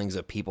feelings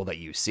of people that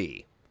you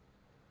see.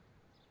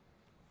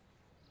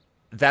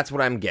 That's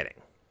what I'm getting.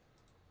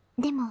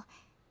 でも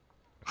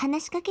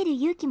話しかける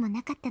勇気も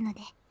なかったの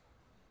で。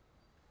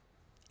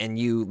 And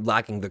you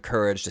lacking the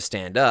courage to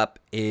stand up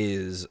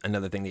is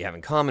another thing that you have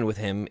in common with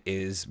him,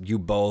 is you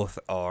both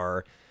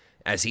are,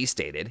 as he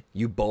stated,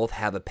 you both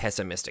have a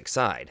pessimistic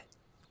side.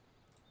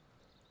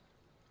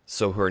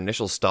 So her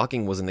initial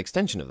stalking was an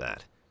extension of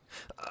that.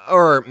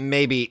 Or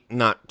maybe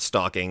not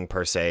stalking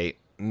per se,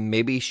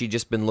 maybe she'd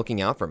just been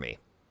looking out for me.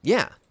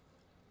 Yeah.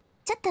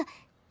 ちょっと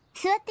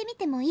座ってみ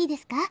てもいいで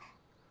すか？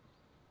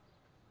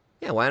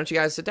 Yeah, why don't you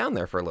guys sit down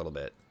there for a little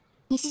bit?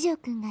 西条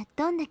くんが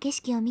どんな景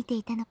色を見て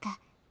いたのか、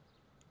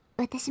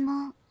私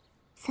も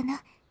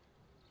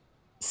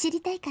知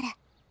りたいから。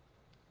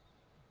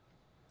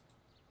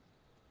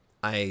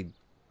 I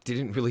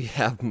didn't really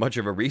have much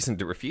of a reason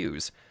to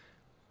refuse.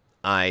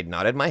 I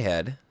nodded my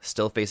head,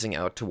 still facing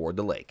out toward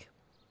the lake.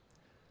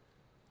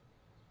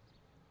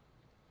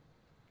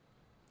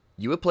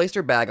 Yua placed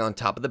her bag on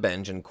top of the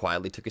bench and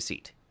quietly took a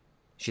seat.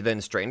 She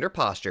then straightened her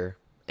posture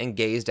and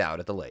gazed out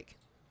at the lake.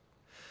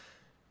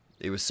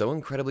 It was so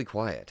incredibly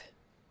quiet,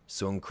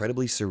 so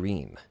incredibly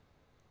serene,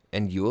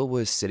 and Yua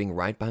was sitting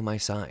right by my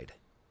side.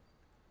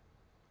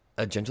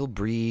 A gentle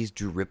breeze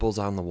drew ripples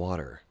on the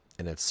water,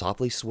 and it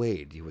softly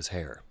swayed Yua's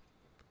hair.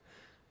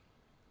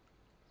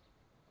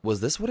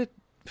 Was this what it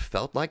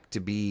felt like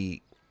to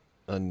be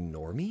a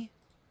normie?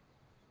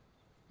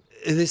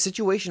 The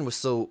situation was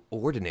so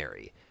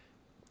ordinary,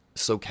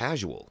 so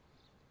casual.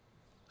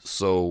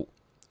 So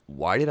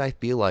why did I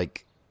feel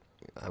like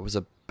I was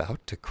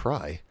about to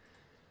cry?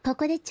 こ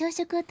こで朝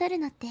食をとる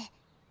のって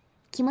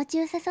気持ち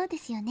よさそうで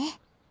すよね。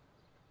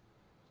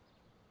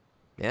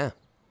 Yeah.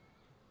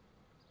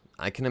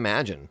 I can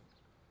imagine.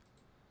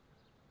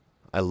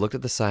 I looked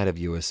at the side of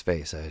Yua's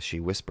face as she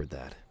whispered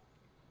that.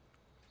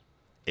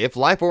 If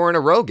life were an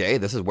eroge,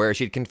 this is where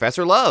she'd confess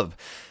her love.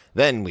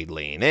 Then we'd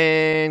lean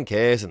in,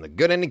 kiss, and the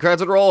good ending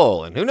credits would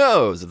roll. And who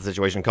knows, if the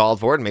situation called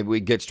for it, maybe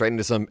we'd get straight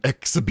into some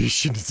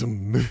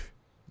exhibitionism.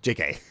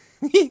 JK.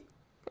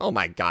 Oh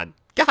my god.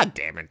 God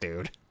damn it,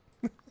 dude.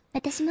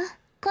 私も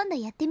今度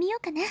やってみよ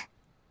うかな。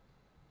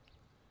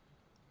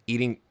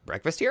 Eating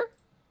breakfast here?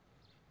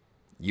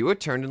 Yua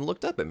turned and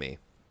looked up at me.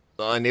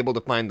 Unable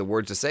to find the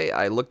words to say,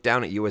 I looked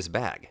down at Yua's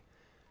bag.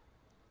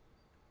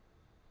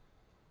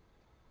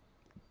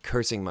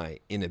 Cursing my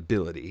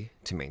inability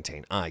to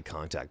maintain eye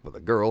contact with a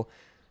girl,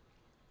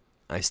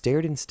 I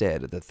stared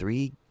instead at the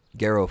 3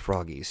 Garo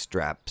Froggy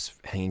straps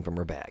hanging from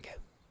her bag.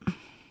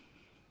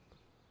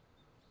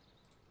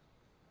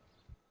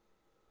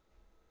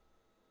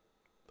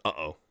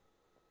 Uh-oh.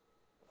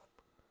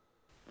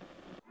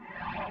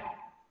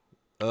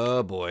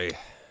 Oh boy.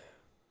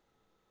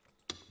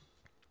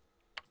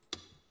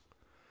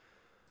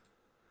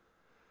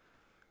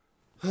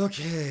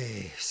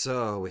 Okay,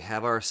 so we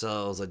have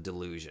ourselves a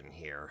delusion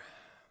here.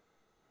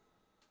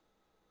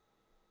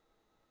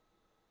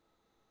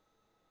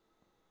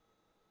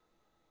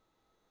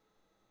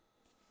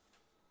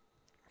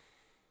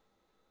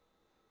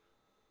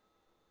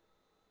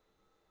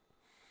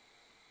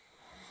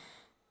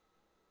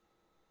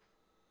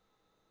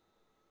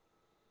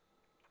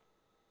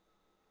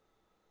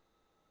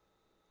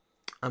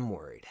 I'm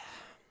worried.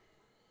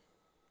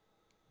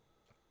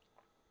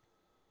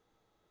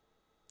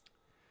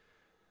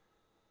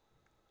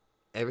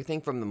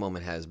 Everything from the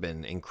moment has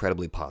been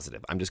incredibly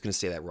positive. I'm just going to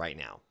say that right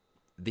now.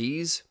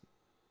 These,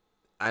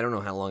 I don't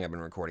know how long I've been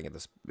recording at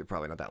this,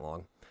 probably not that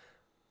long.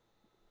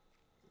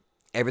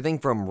 Everything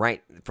from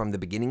the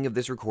beginning of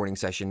this recording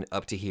session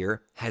up to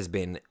here has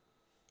been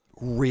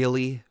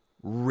really,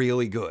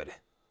 really good.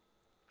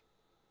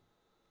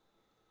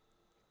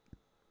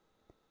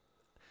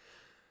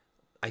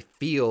 I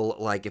feel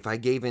like if I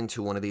gave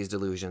into one of these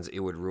delusions, it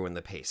would ruin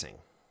the pacing.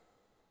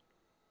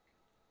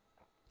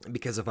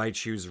 Because if I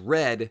choose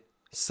red,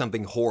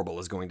 something horrible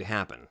is going to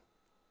happen.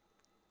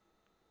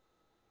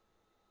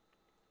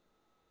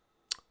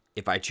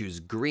 If I choose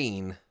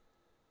green,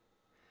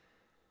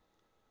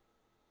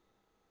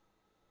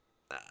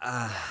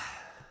 I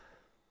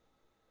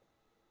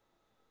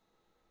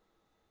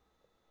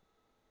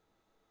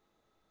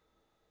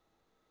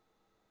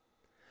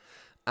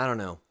don't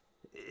know.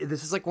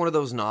 This is like one of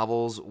those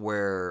novels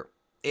where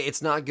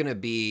it's not going to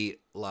be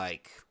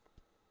like...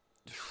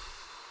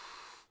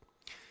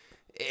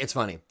 It's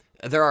funny.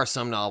 There are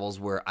some novels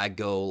where I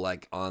go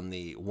like on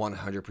the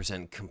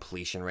 100%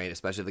 completion rate,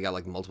 especially if they got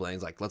like multiple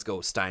endings, like let's go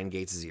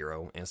Steingate's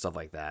Zero and stuff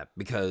like that,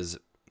 because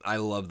I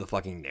love the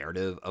fucking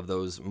narrative of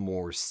those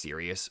more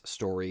serious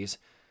stories.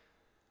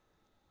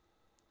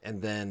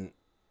 And then,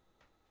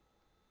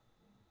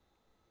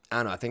 I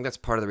don't know, I think that's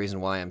part of the reason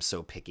why I'm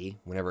so picky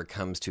whenever it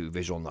comes to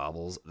visual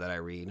novels that I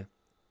read,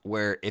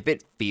 where if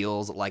it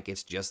feels like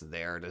it's just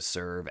there to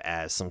serve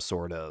as some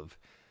sort of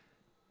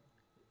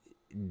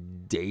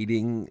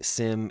dating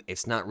sim,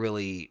 it's not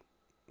really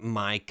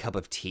my cup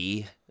of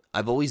tea.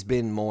 I've always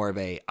been more of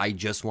a I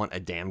just want a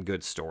damn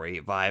good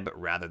story vibe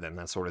rather than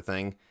that sort of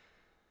thing.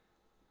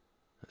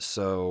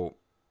 So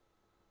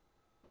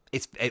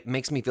it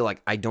makes me feel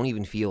like I don't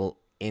even feel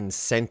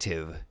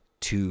incentive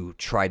to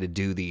try to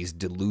do these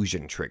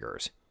delusion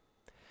triggers,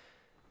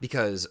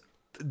 because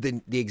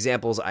the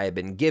examples I have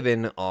been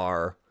given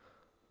are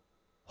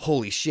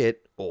holy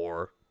shit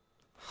or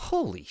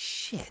holy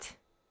shit.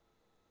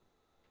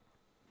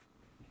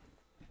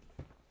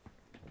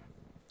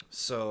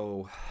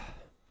 So,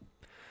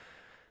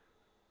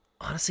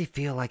 honestly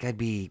feel like I'd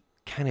be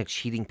kind of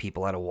cheating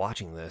people out of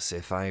watching this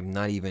if I'm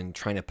not even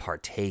trying to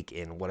partake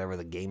in whatever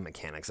the game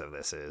mechanics of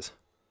this is.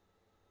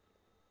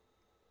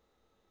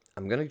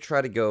 I'm going to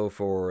try to go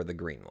for the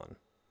green one.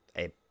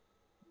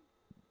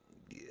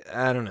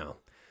 I don't know.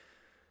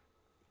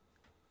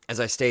 As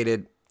I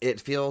stated,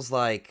 it feels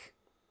like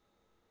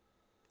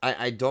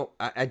I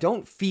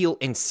don't feel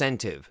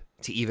incentive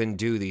to even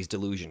do these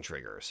delusion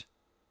triggers.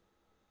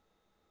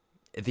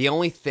 The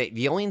only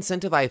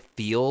incentive I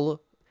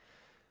feel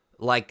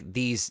like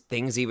these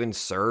things even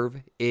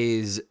serve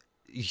is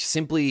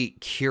simply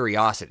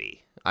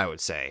curiosity, I would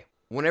say.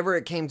 Whenever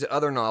it came to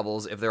other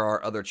novels, if there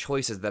are other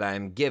choices that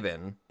I'm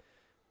given,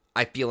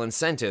 I feel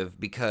incentive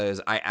because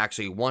I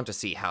actually want to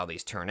see how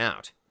these turn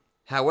out.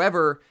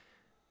 However,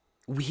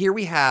 here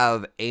we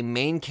have a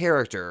main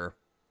character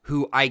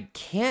who I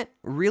can't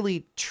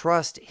really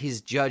trust his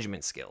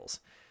judgment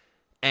skills.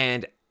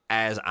 And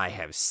as I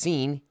have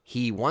seen,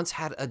 he once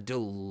had a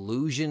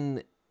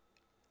delusion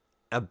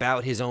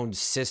about his own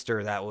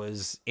sister that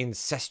was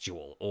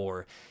incestual,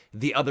 or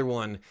the other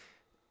one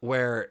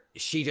where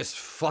she just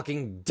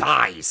fucking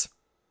dies.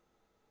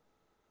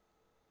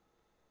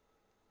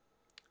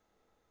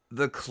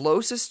 The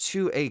closest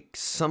to a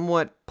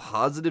somewhat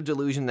positive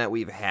delusion that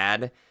we've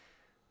had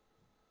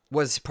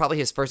was probably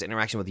his first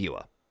interaction with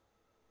Yua,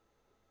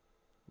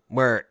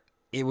 where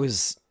it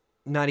was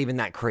not even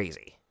that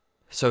crazy.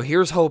 So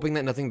here's hoping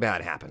that nothing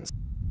bad happens.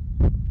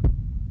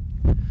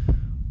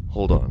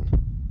 Hold on.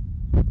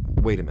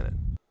 Wait a minute.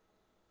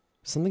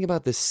 Something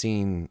about this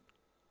scene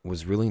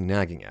was really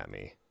nagging at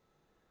me.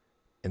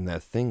 And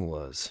that thing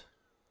was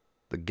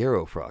the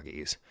Garo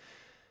Froggies.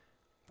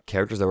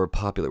 Characters that were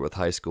popular with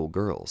high school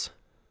girls.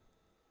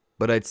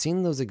 But I'd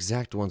seen those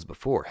exact ones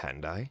before,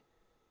 hadn't I?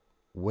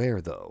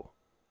 Where, though?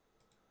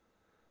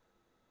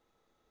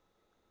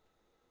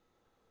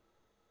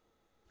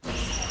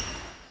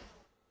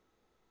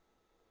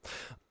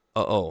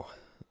 Oh,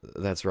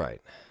 that's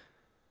right.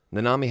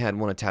 Nanami had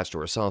one attached to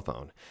her cell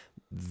phone.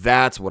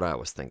 That's what I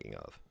was thinking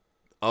of.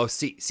 Oh,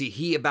 see,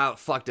 he about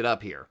fucked it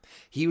up here.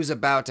 He was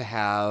about to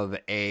have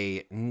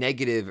a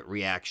negative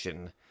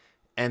reaction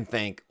and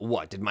think,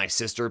 what, did my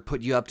sister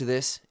put you up to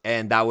this?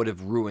 And that would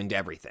have ruined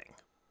everything.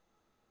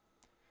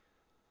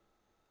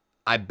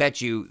 I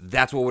bet you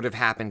that's what would have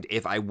happened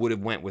if I would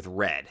have went with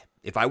red.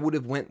 If I would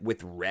have went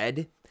with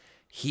red,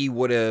 he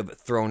would have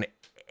thrown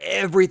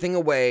everything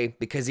away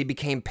because he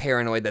became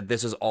paranoid that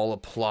this is all a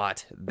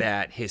plot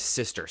that his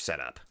sister set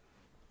up.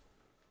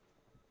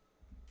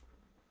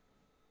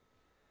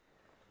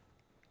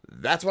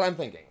 That's what I'm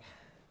thinking.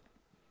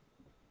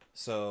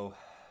 So,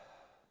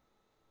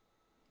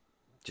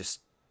 just,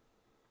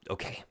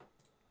 okay.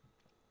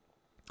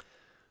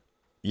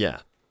 Yeah,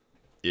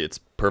 it's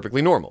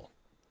perfectly normal.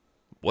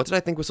 What did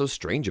I think was so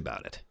strange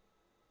about it?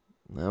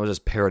 I was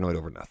just paranoid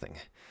over nothing.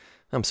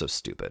 I'm so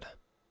stupid.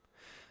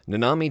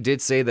 Nanami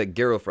did say that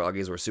Garo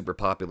Froggies were super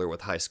popular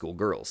with high school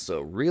girls, so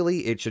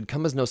really it should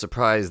come as no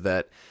surprise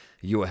that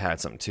Yua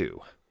had some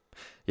too.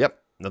 Yep,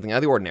 nothing out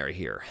of the ordinary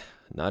here.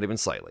 Not even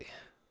slightly.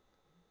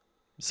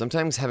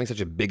 Sometimes having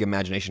such a big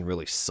imagination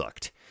really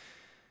sucked.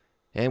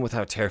 And with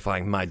how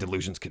terrifying my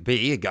delusions could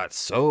be, it got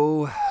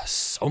so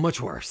much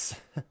worse.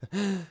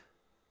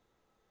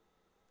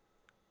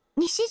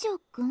 西条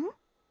く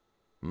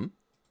ん?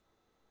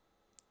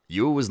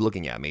 Yua was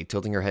looking at me,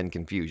 tilting her head in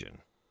confusion.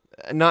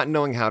 Not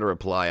knowing how to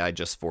reply, I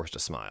just forced a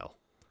smile.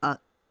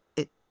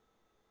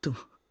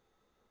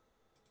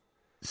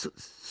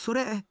 そ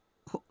れ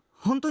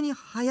本当に流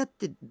行っ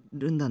て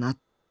るんだなっ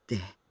て。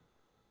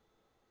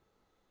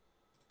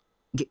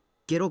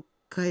ゲロ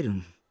カエル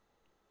ン。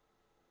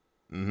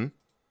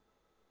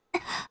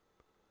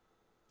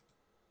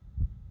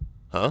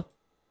Huh?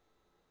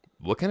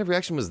 What kind of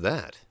reaction was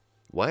that?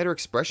 Why had her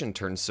expression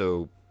turned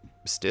so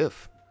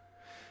stiff?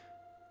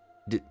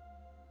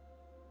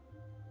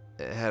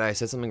 Had I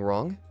said something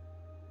wrong?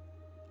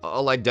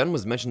 All I'd done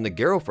was mention the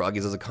Garo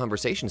Froggies as a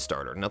conversation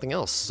starter, nothing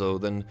else, so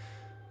then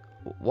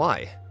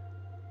why?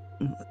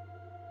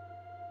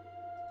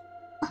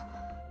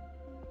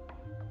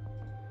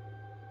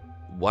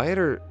 Why had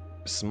her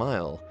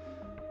smile,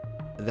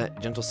 that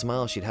gentle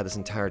smile she'd had this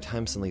entire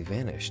time, suddenly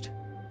vanished?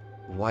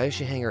 Why did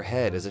she hang her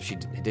head as if she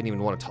didn't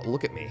even want to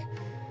look at me?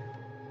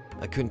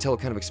 I couldn't tell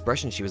what kind of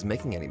expression she was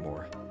making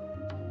anymore.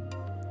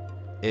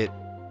 It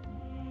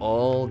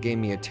all gave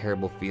me a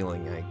terrible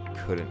feeling I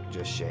couldn't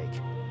just shake.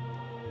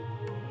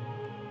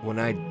 When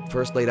I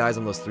first laid eyes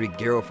on those 3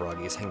 Garo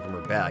Froggies hanging from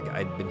her bag,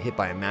 I'd been hit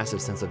by a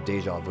massive sense of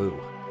deja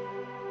vu.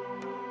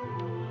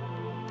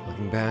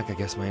 Looking back, I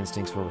guess my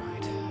instincts were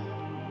right.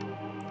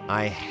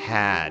 I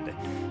had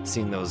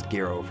seen those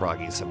Garo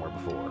Froggies somewhere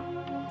before,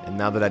 and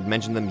now that I'd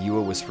mentioned them,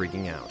 Yua was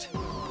freaking out.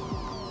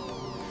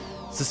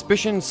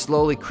 Suspicion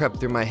slowly crept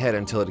through my head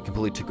until it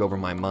completely took over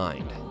my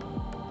mind.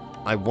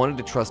 I wanted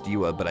to trust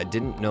Yua, but I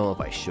didn't know if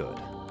I should.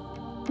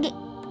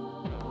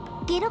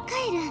 ゲロカ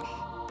エルン、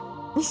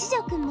西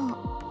条くん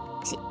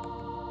も知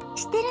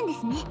ってるんで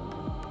すね。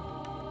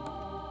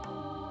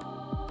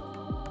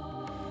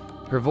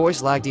 Her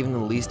voice lacked even the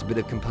least bit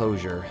of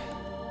composure.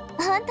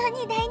 本当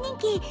に大人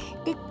気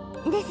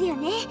ですよ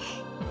ね。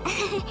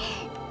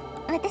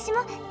私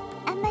も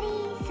あんまり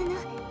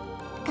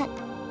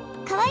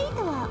可愛い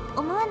とは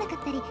思わなかっ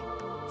たり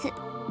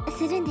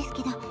するんです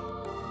けど。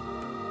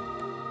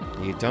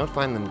 You don't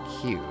find them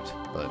cute,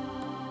 but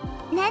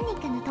何人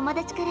かの友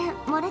達から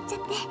もらっちゃっ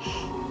て、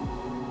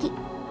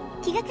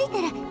気がつい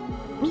たら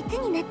3つ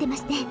になってま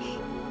して。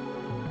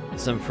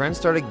 some friends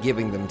started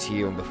giving them to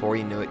you, and before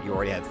you knew it, you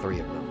already had 3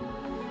 of them.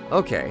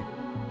 Okay.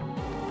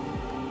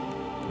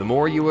 The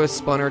more Yua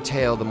spun her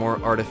tail, the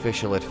more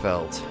artificial it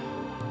felt.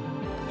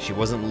 She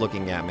wasn't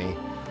looking at me.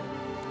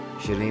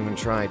 She didn't even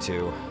try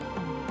to.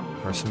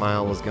 Her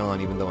smile was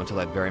gone, even though until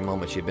that very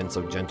moment she had been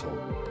so gentle,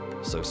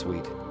 so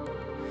sweet.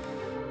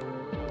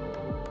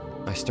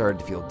 I started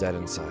to feel dead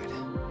inside.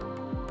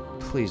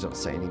 Please don't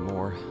say any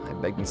more, I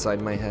begged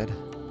inside my head.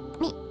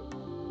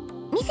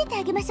 見せて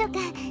あげましょうか。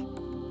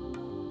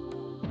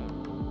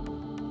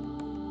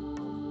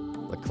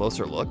 A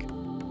closer look?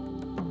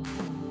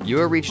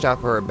 Yua reached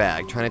out for her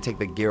bag, trying to take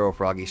the Garo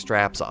Froggy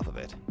straps off of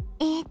it.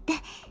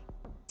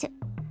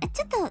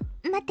 ちょっと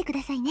待ってく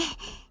ださいね。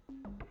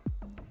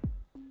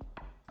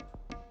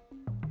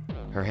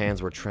 Her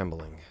hands were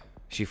trembling.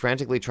 She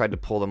frantically tried to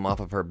pull them off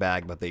of her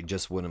bag, but they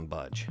just wouldn't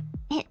budge.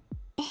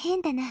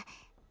 変だな。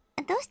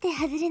どうして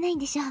外れないん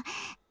でしょう。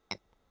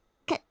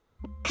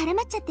絡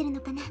まっちゃってるの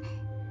かな。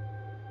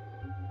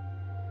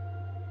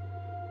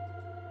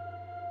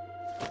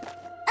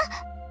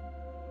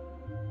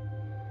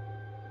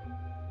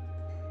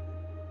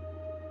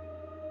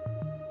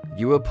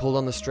 Yua pulled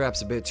on the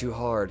straps a bit too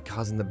hard,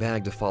 causing the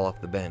bag to fall off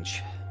the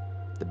bench.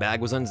 The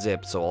bag was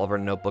unzipped, so all of her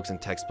notebooks and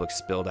textbooks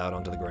spilled out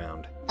onto the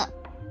ground.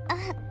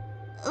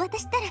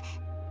 私ったら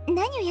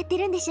何をやって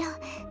るんでしょう。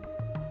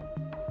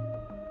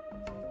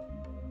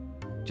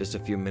 Just a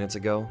few minutes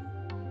ago,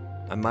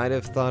 I might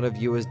have thought of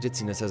Yua's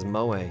ditziness as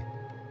moe,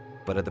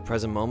 but at the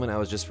present moment I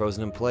was just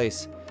frozen in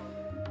place.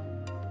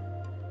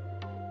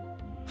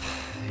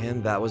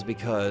 And that was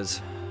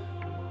because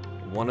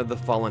one of the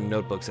fallen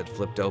notebooks had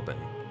flipped open.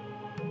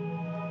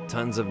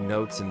 Tons of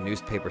notes and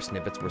newspaper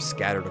snippets were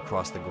scattered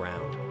across the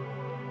ground.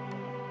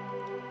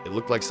 It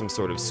looked like some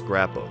sort of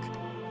scrapbook.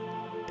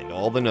 And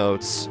all the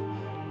notes,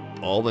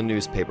 all the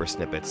newspaper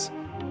snippets,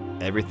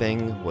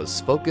 everything was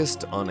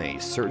focused on a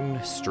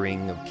certain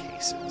string of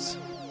cases.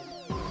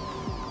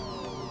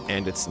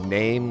 And its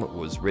name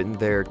was written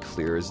there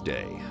clear as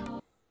day.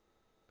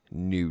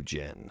 New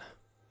Gen.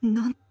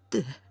 なん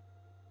て。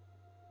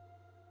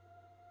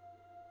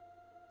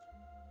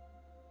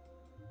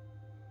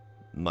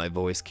 My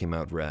voice came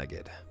out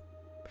ragged.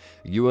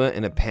 Yua,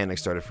 in a panic,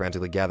 started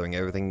frantically gathering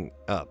everything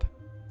up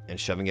and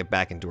shoving it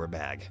back into her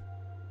bag.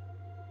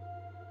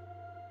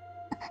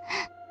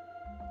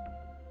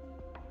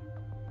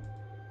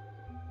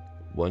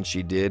 Once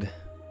she did,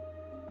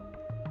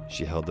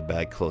 she held the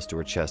bag close to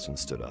her chest and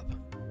stood up.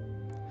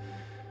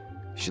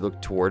 She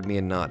looked toward me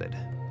and nodded,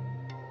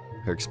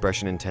 her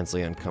expression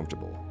intensely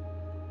uncomfortable.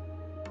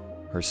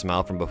 Her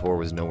smile from before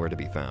was nowhere to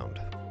be found.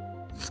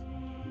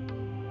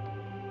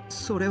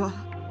 それは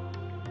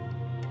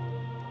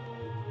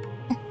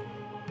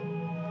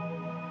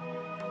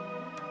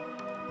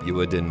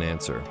Yua didn't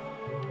answer.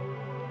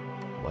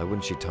 Why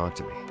wouldn't she talk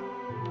to me?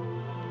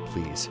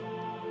 Please,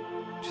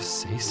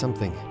 just say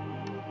something.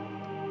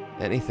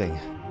 Anything.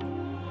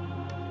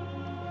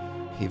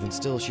 Even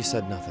still, she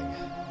said nothing.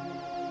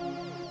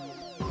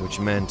 Which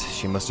meant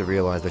she must have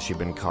realized that she'd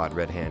been caught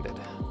red-handed.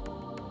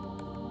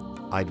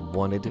 I'd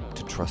wanted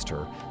to trust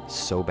her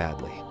so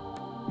badly.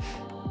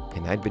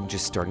 And I'd been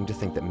just starting to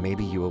think that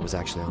maybe Yua was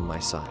actually on my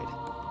side.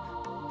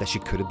 That she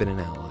could have been an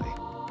ally.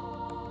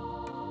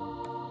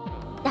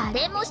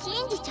 誰も信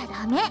じちゃ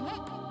ダメ。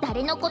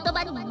誰の言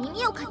葉にも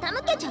耳を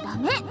傾けちゃダ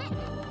メ。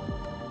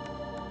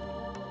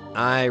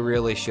I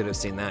really should have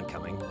seen that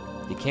coming.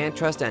 You can't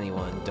trust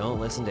anyone. Don't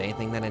listen to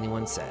anything that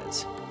anyone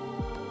says.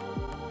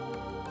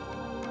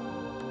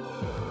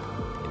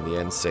 In the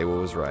end, Seiwa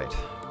was right.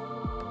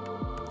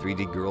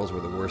 3D girls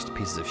were the worst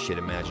pieces of shit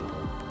imaginable.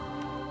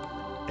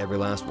 Every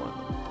last one of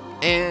them.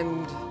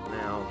 And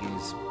now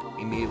he's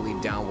immediately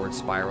downward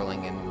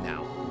spiraling, and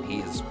now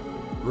he's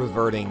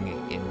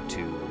reverting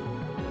into...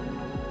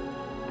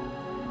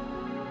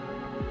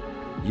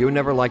 Yua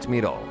never liked me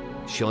at all.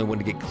 She only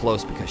wanted to get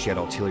close because she had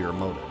ulterior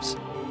motives.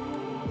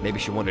 Maybe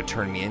she wanted to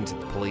turn me into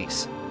the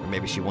police, or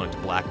maybe she wanted to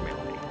blackmail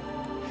me.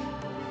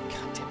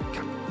 God damn it,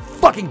 God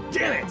fucking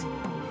damn it!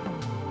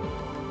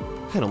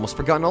 I'd almost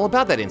forgotten all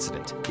about that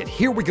incident, yet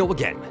here we go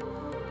again.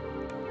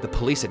 The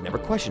police had never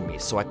questioned me,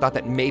 so I thought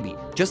that maybe,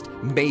 just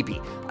maybe,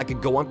 I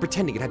could go on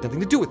pretending it had nothing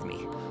to do with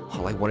me.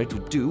 All I wanted to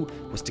do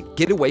was to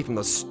get away from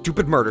those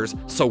stupid murders,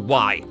 so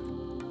why?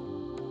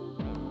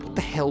 What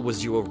the hell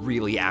was Yua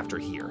really after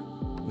here?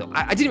 No,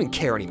 I didn't even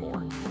care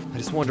anymore. I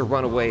just wanted to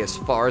run away as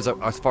far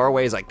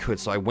away as I could,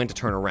 so I went to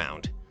turn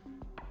around.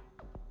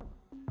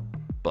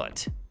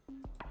 But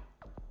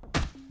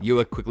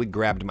Yua quickly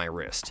grabbed my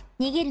wrist.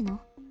 逃げるの？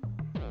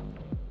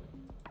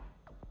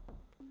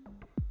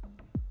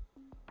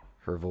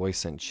 Her voice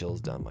sent chills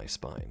down my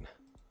spine.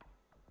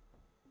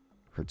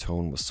 Her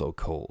tone was so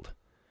cold.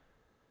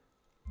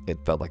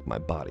 It felt like my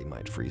body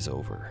might freeze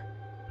over.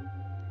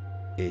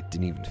 It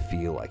didn't even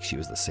feel like she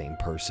was the same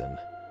person.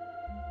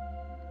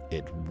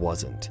 It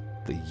wasn't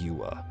the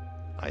Yua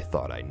I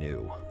thought I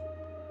knew.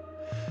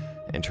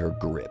 And her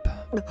grip.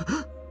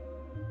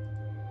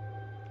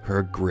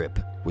 Her grip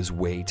was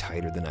way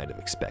tighter than I'd have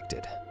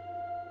expected.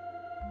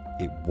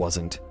 It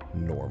wasn't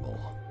normal.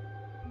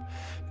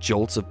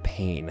 Jolts of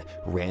pain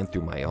ran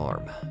through my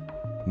arm.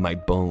 My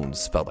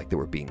bones felt like they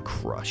were being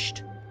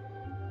crushed.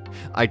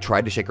 I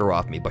tried to shake her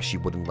off me, but she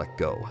wouldn't let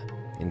go.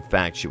 In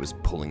fact, she was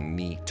pulling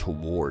me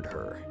toward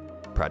her,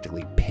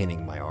 practically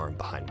pinning my arm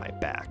behind my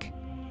back.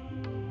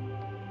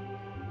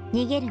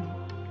 逃げるの？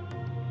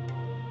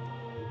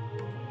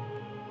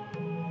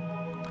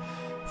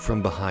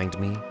 From behind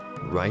me,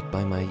 right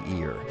by my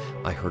ear,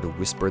 I heard a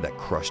whisper that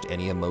crushed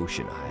any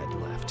emotion I had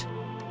left.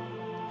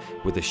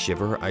 With a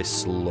shiver, I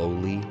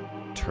slowly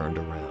turned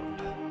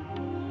around.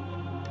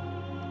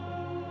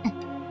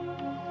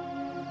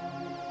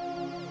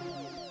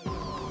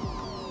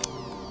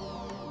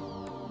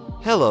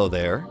 Hello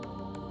there.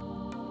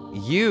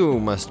 You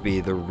must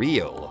be the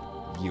real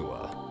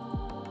Yua.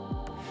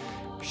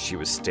 She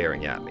was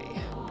staring at me.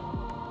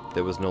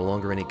 There was no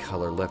longer any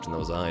color left in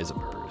those eyes of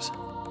hers.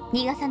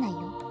 逃がさないよ。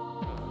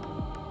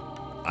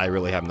 I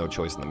really have no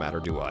choice in the matter,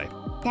 do I?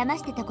 騙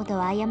してたこと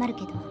は謝る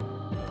けど、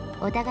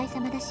お互い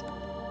様だし。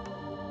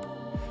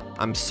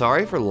 I'm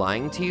sorry for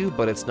lying to you,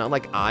 but it's not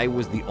like I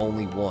was the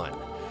only one.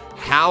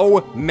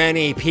 How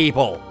many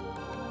people?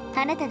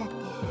 あなただって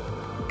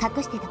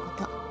隠してたこ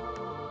と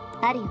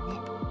あるよね。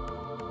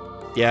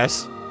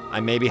 Yes,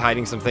 I may be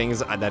hiding some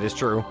things, that is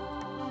true.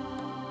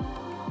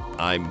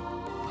 I'm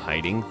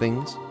hiding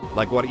things?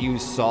 Like what you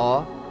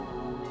saw?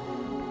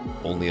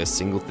 Only a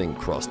single thing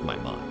crossed my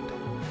mind.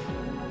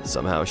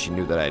 Somehow she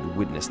knew that I had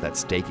witnessed that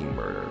staking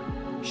murder.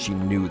 She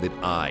knew that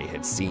I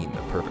had seen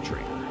the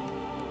perpetrator.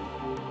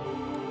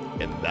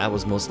 And that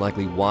was most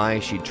likely why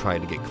she'd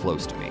tried to get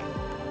close to me.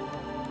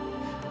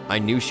 I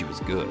knew she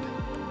was good.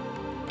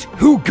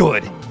 Too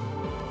good!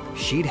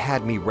 She'd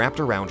had me wrapped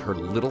around her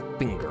little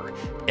finger.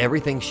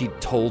 Everything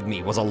she'd told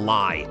me was a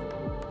lie.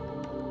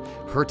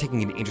 Her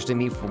taking an interest in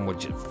me from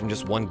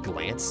just one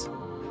glance?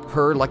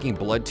 Her liking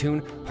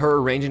Bloodtoon? Her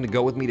arranging to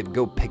go with me to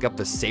go pick up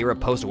the Sarah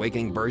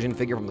post-awakening version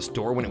figure from the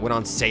store when it went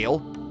on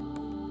sale?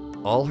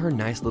 All her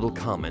nice little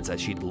comments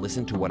as she'd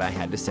listened to what I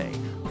had to say.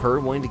 Her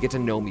wanting to get to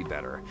know me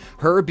better.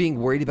 Her being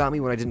worried about me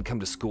when I didn't come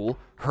to school.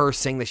 Her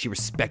saying that she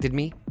respected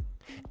me.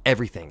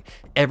 Everything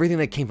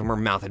that came from her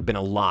mouth had been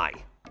a lie.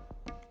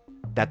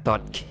 That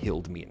thought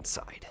killed me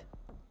inside.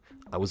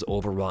 I was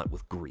overwrought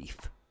with grief.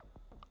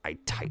 I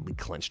tightly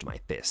clenched my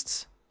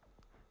fists.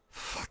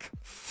 Fuck.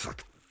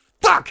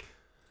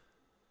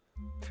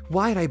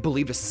 Why had I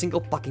believed a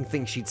single fucking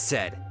thing she'd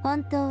said?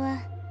 本当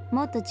は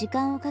もっと時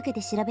間をかけ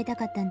て調べた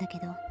かったんだけ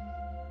ど、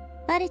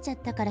バレちゃっ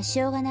たから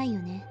しょうがないよ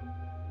ね。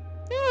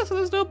 Yeah, so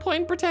there's no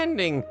point in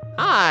pretending.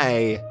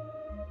 Hi.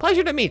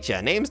 Pleasure to meet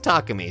ya. Name's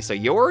Takumi, so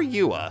you're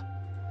Yua.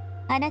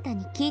 あなた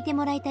に聞いて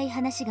もらいたい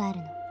話がある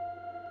の。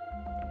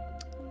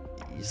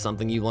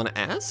 Something you want to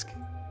ask?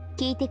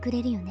 聞いてく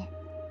れるよね。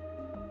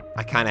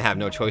 I kind of have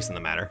no choice in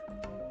the matter.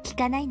 聞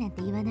かないなん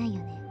て言わないよ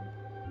ね。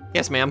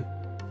 Yes, ma'am.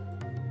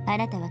 あ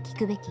なたは聞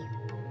くべきよ。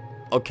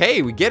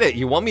 Okay, we get it.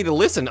 You want me to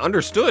listen.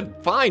 Understood.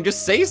 Fine,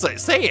 just say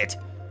it.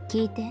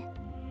 聞いて。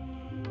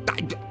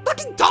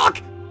 Fucking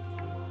talk!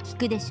 聞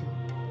くでしょ。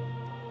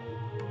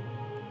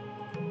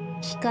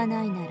聞か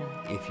ないなら。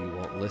 If you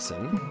won't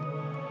listen...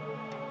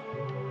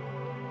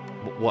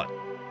 What?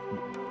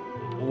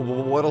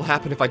 What'll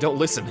happen if I don't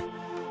listen?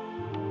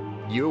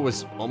 Yua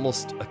was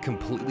almost a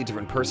completely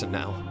different person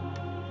now.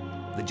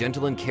 The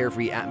gentle and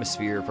carefree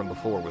atmosphere from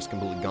before was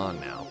completely gone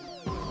now.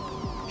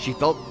 She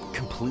felt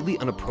completely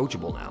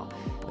unapproachable now.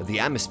 The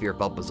atmosphere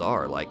felt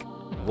bizarre, like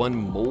one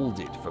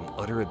molded from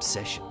utter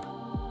obsession.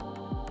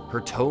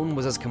 Her tone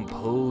was as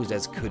composed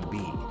as could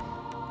be.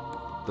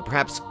 But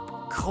perhaps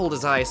cold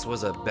as ice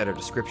was a better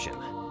description.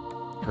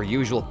 Her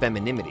usual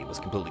femininity was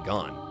completely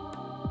gone.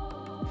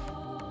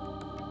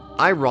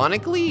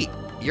 Ironically,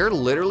 you're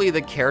literally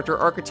the character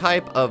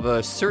archetype of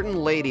a certain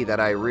lady that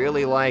I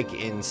really like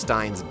in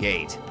Steins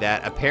Gate,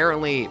 that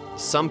apparently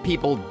some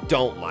people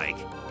don't like.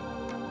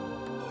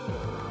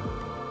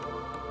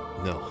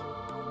 No,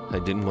 I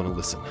didn't want to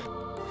listen.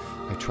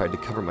 I tried to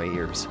cover my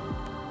ears,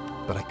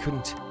 but I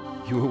couldn't.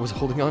 Yua was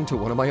holding on to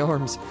one of my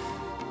arms.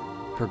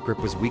 Her grip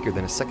was weaker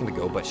than a second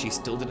ago, but she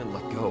still didn't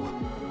let go.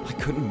 I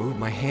couldn't move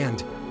my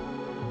hand.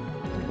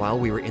 And while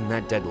we were in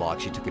that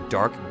deadlock, she took a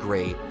dark,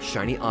 gray,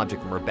 shiny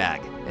object from her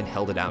bag and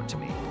held it out to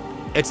me.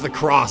 It's the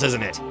cross,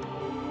 isn't it?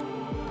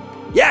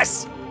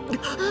 Yes!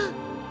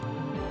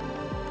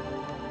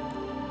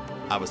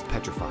 I was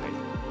petrified.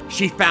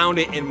 She found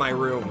it in my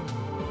room.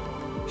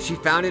 She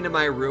found it in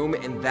my room,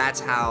 and that's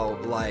how,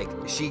 like,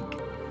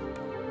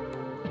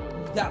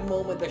 that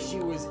moment that she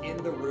was in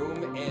the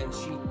room and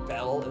she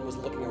fell and was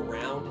looking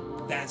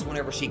around, that's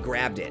whenever she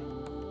grabbed it.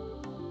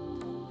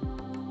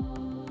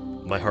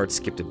 My heart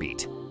skipped a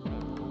beat.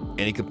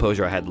 Any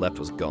composure I had left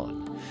was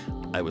gone.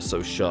 I was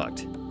so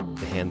shocked.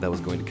 The hand that was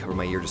going to cover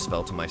my ear just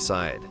fell to my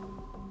side.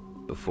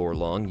 Before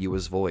long,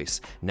 Yua's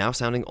voice, now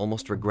sounding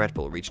almost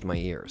regretful, reached my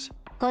ears.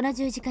 この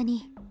十字架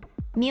に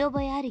見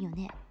覚えあるよ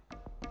ね。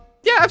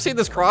 Yeah, I've seen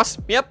this cross.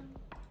 Yep.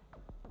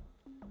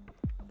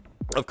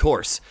 Of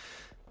course.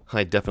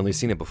 I'd definitely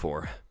seen it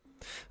before.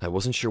 I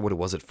wasn't sure what it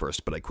was at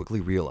first, but I quickly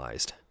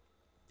realized.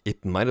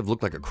 It might have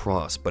looked like a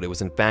cross, but it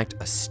was in fact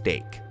a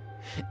stake.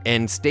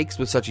 And stakes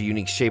with such a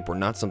unique shape were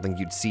not something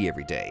you'd see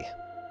every day.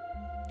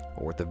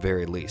 Or at the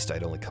very least,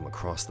 I'd only come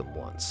across them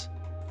once.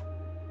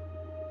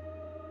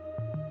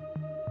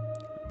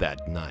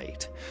 That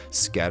night,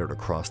 scattered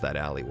across that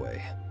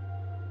alleyway.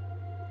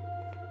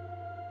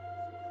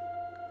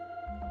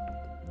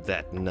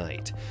 That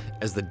night,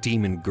 as the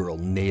demon girl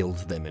nailed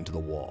them into the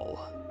wall.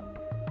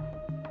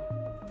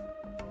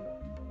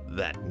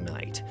 That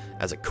night,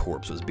 as a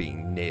corpse was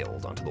being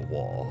nailed onto the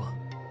wall.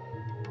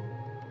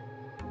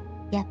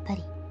 やっぱ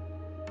り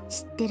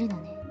知ってるの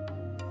ね。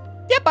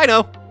 Yep, I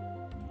know.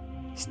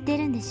 知って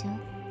るんでしょ。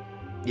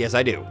 Yes,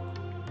 I do.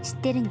 知っ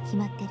てるに決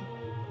まってる。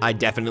 I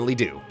definitely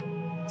do.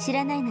 知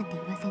らないなんて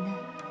言わせない。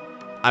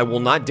 I will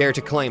not dare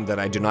to claim that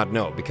I do not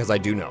know, because I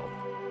do know.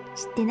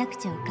 知ってなく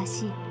ちゃおか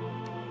しい。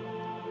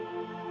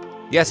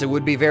 Yes, it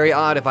would be very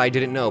odd if I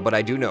didn't know, but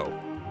I do know.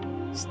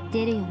 知っ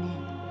てるよね。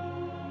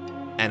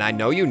 And I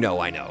know you know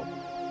I know.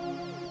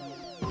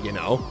 You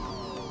know?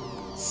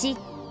 知っ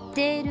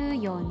て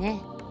るよね。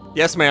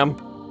 Yes, ma'am.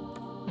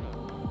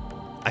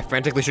 I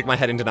frantically shook my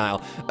head in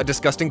denial. A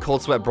disgusting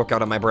cold sweat broke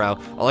out on my brow.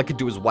 All I could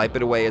do was wipe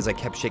it away as I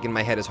kept shaking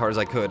my head as hard as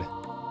I could.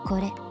 こ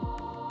れ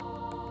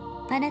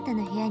あなた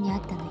の部屋にあ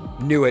ったのよ。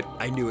 Knew it.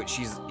 I knew it.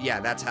 Yeah,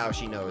 that's how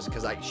she knows,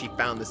 because she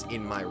found this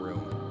in my room.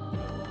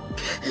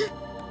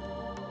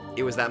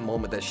 It was that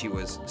moment that she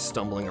was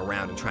stumbling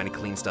around and trying to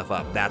clean stuff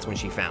up. That's when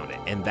she found it,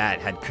 and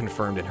that had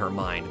confirmed in her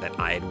mind that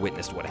I had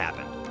witnessed what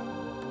happened.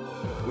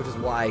 Which is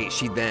why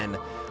she then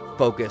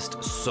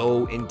focused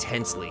so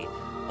intensely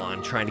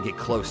on trying to get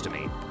close to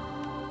me.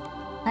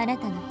 あな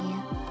たの部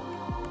屋。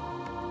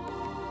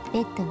ベ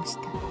ッドの下。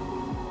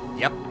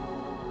 Yep.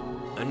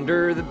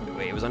 Under the...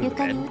 Wait, it was under the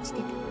床 bed. に落ち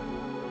て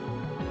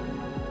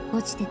た。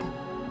落ちてたの。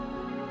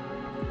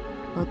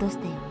落とし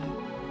たよね。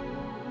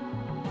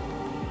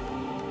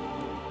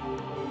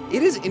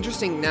 It is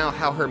interesting now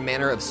how her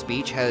manner of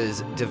speech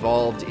has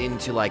devolved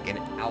into like an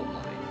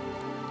outline.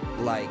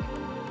 Like,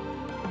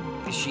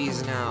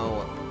 she's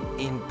now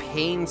in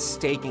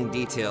painstaking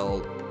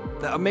detail.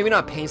 Maybe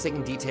not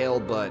painstaking detail,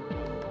 but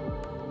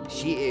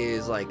she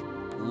is like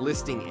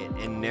listing it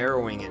and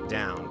narrowing it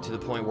down to the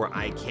point where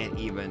I can't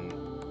even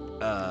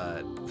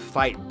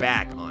fight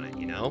back on it,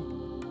 you know?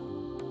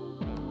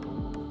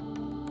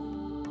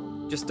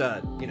 Just,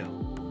 you know.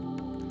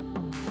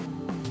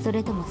 そ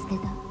れとも捨て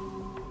た。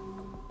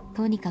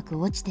とにかく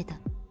落ちてた。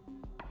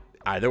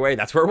 Either way,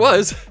 that's where it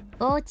was.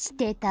 落ち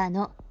てた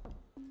の。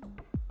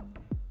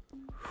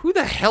 Who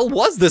the hell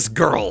was this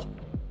girl?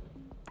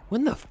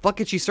 When the fuck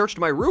had she searched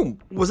my room?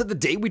 Was it the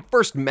day we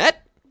first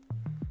met?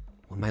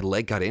 When my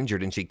leg got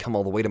injured and she'd come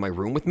all the way to my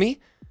room with me?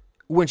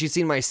 When she'd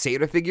seen my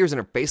satyr figures and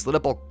her face lit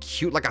up all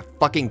cute like a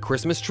fucking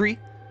Christmas tree?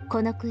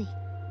 この杭、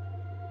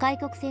開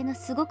国製の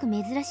すごく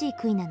珍しい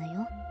杭なの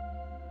よ。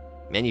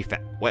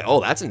Wait,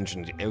 oh, that's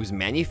interesting. It was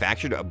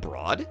manufactured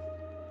abroad?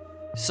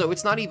 So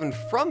it's not even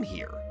from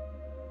here.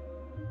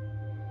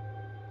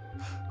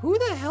 Who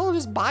the hell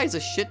just buys a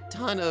shit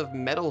ton of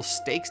metal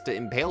stakes to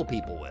impale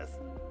people with?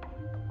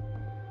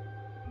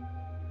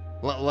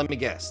 Let me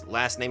guess.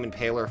 Last name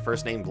Impaler,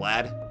 first name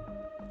Vlad?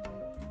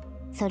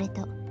 それ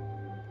と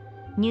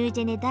ニュー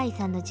ジェネ第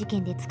3の事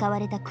件で使わ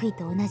れた杭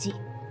と同じ。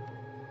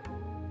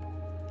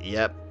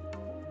 Yep.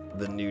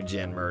 The New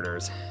Gen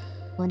murders.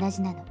 同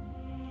じなの。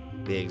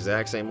 The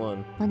exact same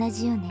one. 同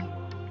じよね。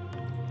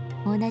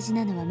同じ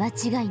なのは間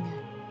違いない。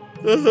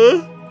同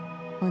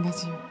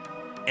じよ。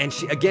 And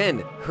she,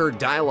 again, her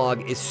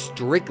dialogue is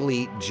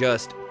strictly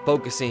just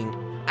focusing.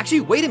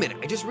 Actually, wait a minute.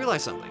 I just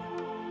realized something.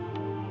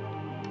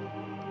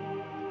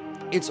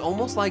 It's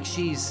almost like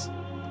she's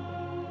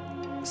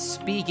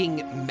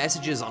speaking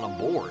messages on a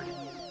board.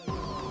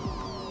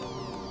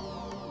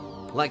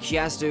 Like she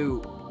has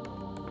to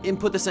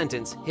input the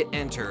sentence, hit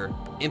enter,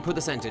 input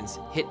the sentence,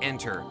 hit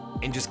enter,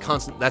 and just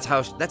constant. That's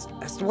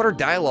what her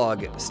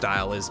dialogue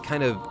style is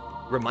kind of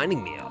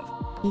reminding me of.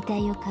 遺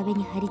体を壁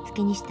に貼り付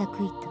けにした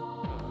杭と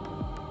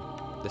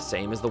The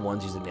same as the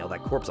ones used to nail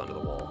that corpse onto the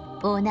wall.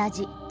 同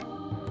じ。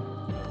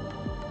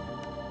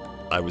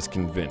 I was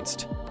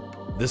convinced.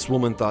 This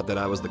woman thought that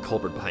I was the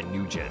culprit behind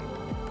New Gen.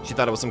 She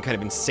thought I was some kind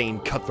of insane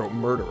cutthroat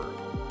murderer.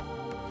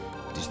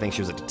 Did you think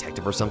she was a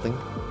detective or something?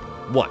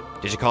 What?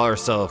 Did she call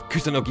herself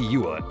Kusunoki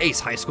Yua, ace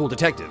high school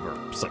detective, or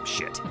some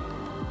shit?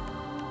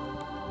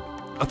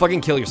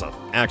 Fucking kill yourself,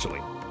 actually.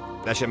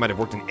 That shit might have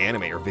worked in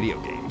anime or video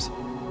games.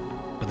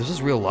 But this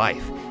was real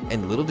life,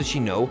 and little did she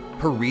know,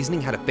 her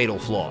reasoning had a fatal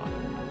flaw.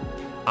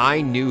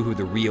 I knew who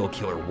the real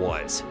killer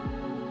was.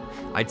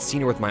 I'd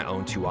seen her with my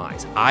own two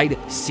eyes. I'd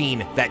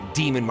seen that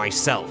demon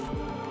myself.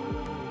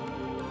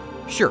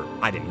 Sure,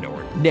 I didn't know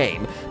her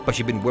name, but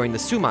she'd been wearing the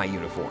Sumai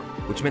uniform,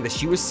 which meant that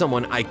she was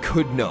someone I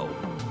could know.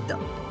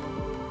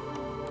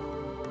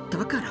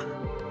 だから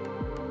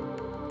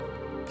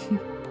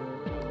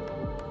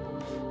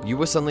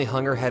Yua suddenly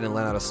hung her head and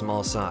let out a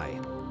small sigh.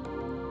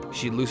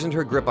 She loosened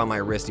her grip on my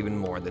wrist even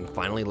more, then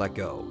finally let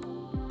go.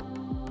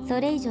 そ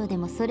れ以上で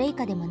もそれ以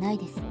下でもない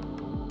です。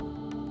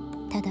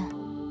ただ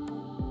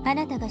あ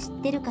なたが知っ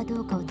てるか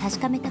どうかを確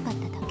かめたかっ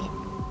ただけ。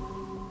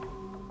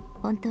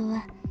本当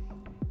は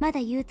まだ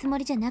言うつも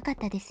りじゃなかっ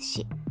たです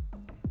し。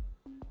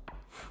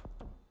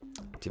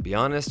 To be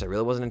honest, I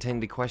really wasn't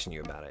intending to question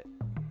you about it.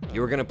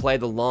 You were gonna play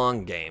the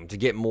long game to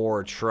get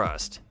more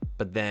trust,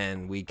 but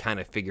then we kind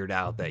of figured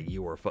out that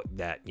you were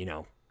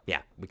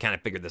we kind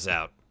of figured this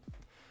out.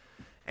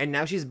 And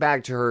now she's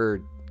back to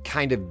her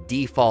kind of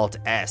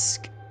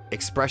default-esque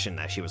expression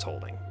that she was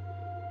holding.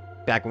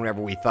 Back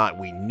whenever we thought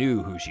we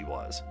knew who she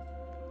was.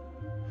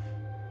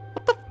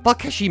 What the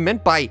fuck has she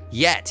meant by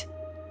yet?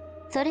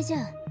 それじゃ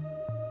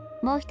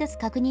あもう一つ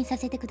確認さ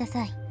せてくだ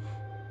さい。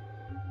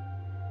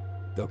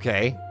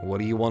 Okay,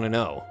 what do you want to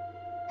know?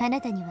 あな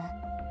たには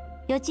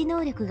予知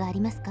能力があり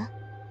ますか？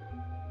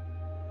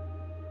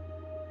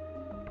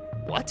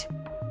 What?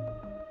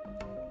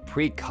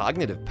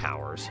 Precognitive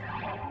powers?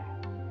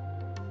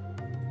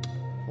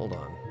 Hold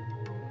on.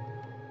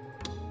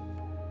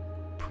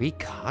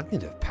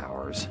 Precognitive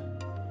powers?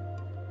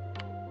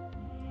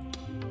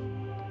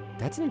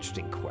 That's an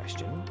interesting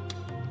question.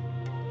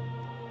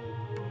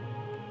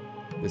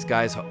 This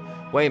guy's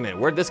wait a minute,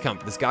 where'd this come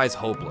from? This guy's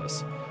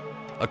hopeless.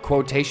 A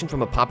quotation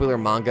from a popular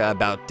manga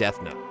about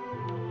Death Note.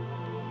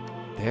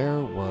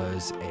 There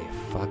was a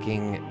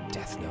fucking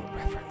Death Note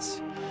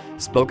reference.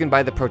 Spoken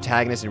by the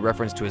protagonist in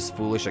reference to his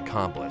foolish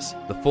accomplice.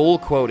 The full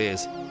quote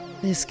is,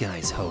 "This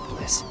guy's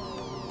hopeless.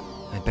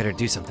 I better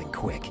do something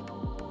quick."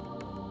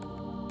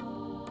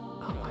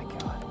 Oh my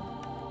god.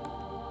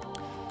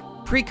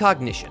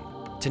 Precognition.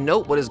 To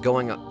note what is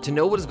going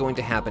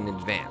to happen in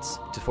advance.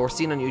 To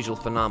foresee an unusual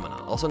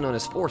phenomena, also known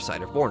as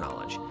foresight or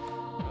foreknowledge.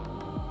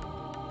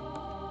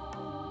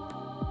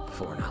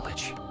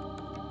 Foreknowledge.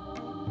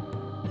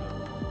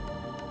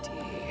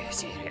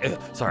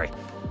 Sorry.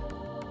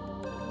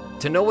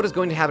 To know what is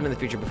going to happen in the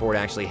future before it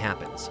actually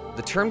happens.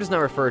 The term does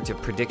not refer to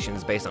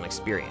predictions based on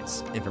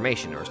experience,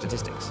 information, or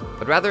statistics,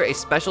 but rather a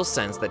special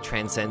sense that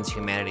transcends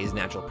humanity's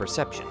natural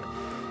perception.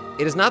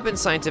 It has not been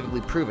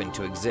scientifically proven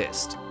to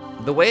exist.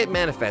 The way it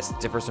manifests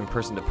differs from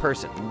person to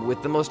person,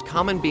 with the most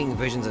common being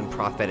visions and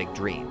prophetic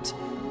dreams.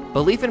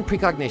 Belief in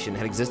precognition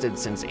had existed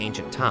since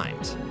ancient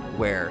times,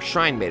 where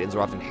shrine maidens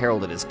were often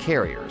heralded as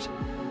carriers.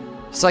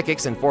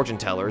 Psychics and fortune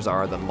tellers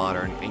are the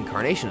modern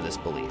incarnation of this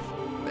belief.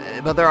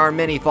 But there are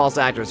many false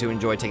actors who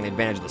enjoy taking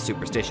advantage of the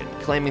superstition,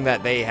 claiming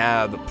that they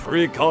have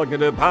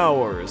precognitive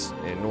powers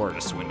in order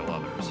to swindle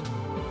others.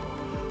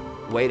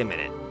 Wait a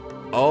minute.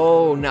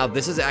 Oh, now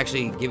this is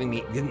actually giving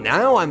me...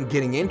 Now I'm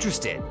getting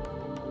interested.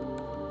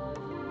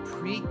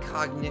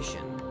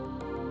 Precognition.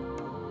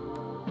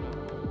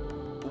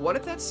 What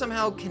if that's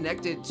somehow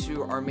connected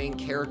to our main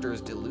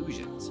character's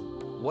delusions?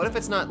 What if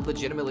it's not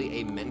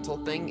legitimately a mental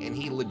thing and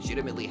he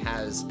legitimately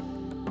has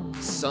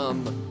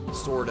some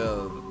sort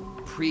of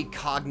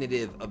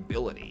precognitive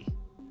ability?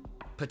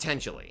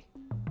 Potentially.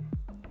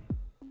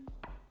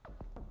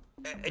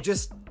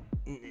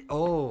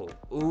 Oh,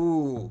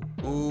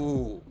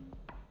 ooh.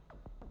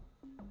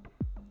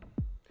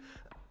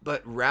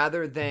 But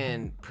rather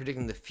than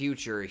predicting the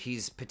future,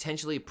 he's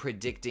potentially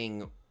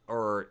predicting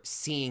or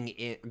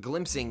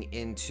glimpsing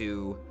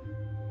into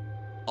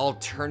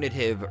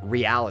alternative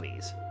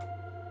realities.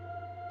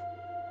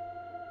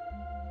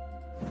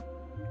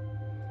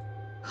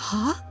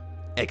 Huh?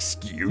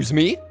 Excuse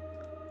me?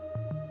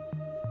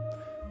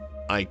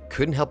 I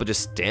couldn't help but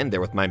just stand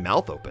there with my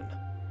mouth open.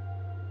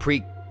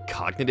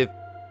 Precognitive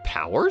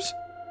powers?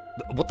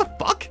 What the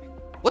fuck?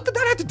 What did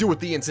that have to do with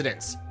the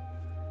incidents?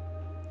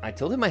 I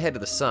tilted my head to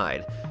the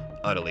side,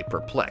 utterly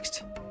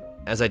perplexed.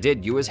 As I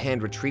did, Yua's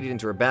hand retreated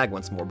into her bag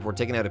once more before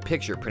taking out a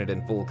picture printed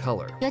in full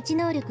color. 予知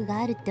能力が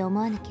あるって思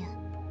わなきゃ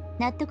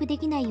納得で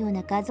きないよう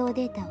な画像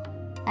データを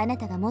あな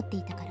たが持って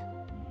いたから。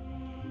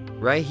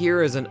 Right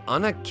here is an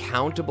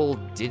unaccountable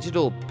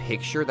digital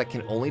picture that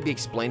can only be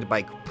explained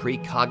by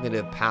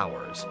precognitive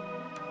powers.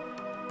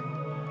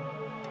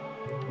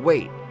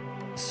 Wait,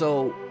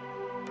 so...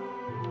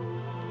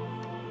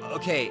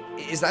 Okay,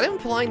 is that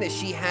implying that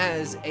she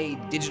has a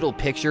digital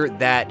picture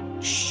that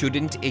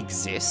shouldn't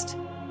exist?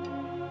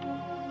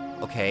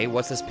 Okay,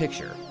 what's this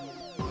picture?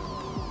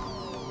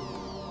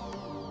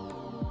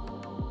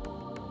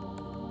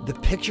 The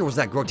picture was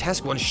that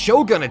grotesque one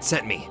Shogun had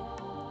sent me.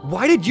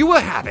 Why did Yua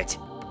have it?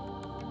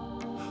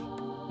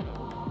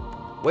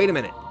 Wait a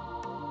minute.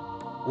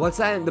 What's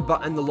that in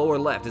the lower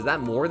left? Is that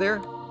more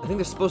there? I think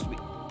there's supposed to be...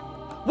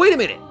 Wait a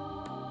minute!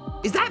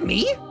 Is that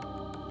me?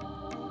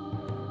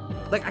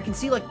 Like, I can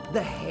see, like,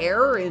 the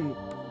hair and...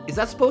 Is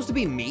that supposed to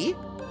be me?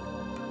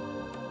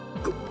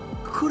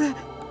 これ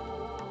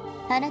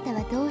あなた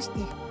はどうして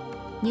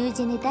ニュー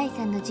ジェネ第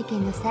3の事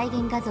件の再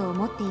現画像を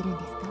持っているん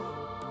ですか?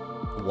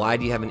 Why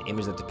do you have an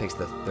image that depicts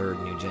the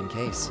third New Gen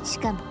case? し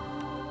かも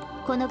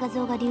この画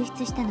像が流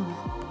出したの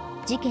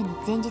は事件の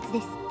前日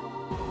です。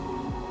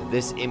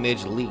 This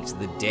image leaked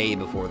the day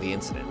before the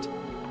incident.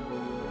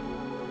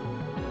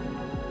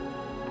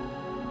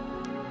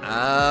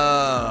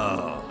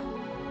 Oh.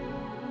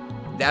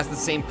 That's the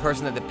same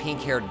person that the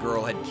pink-haired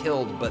girl had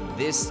killed, but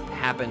this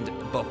happened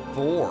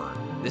before.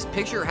 This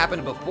picture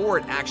happened before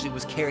it actually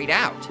was carried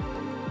out.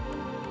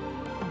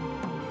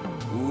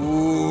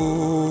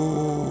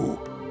 Ooh.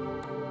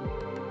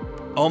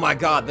 Oh my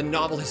god, the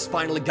novel has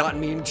finally gotten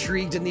me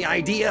intrigued in the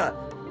idea.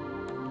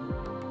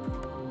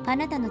 あ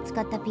なたの使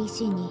った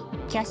PC に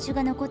キャッシュ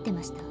が残って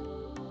ました。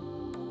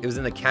 It was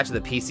in the cache of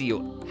the PC.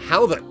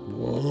 How the...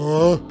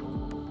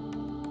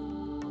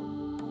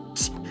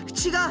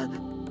違う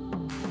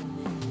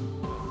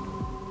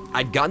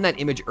I'd gotten that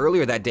image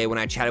earlier that day when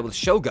I chatted with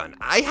Shogun.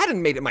 I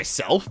hadn't made it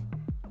myself.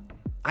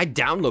 I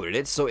downloaded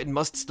it, so it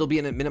must still be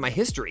in my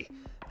history.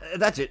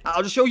 That's it.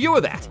 I'll just show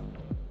Yua that.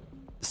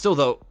 Still,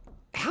 though,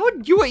 how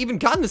had Yua even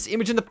gotten this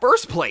image in the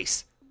first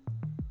place?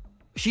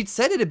 She'd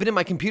said it had been in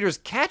my computer's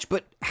cache,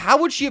 but how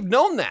would she have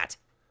known that?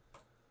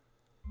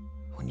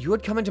 When Yua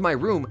had come into my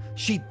room,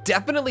 she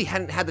definitely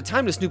hadn't had the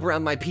time to snoop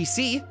around my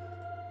PC.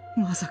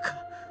 まさか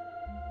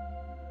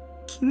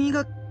君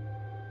が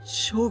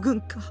将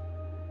軍か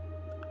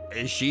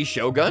Is she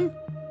Shogun?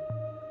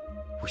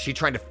 Was she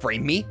trying to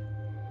frame me?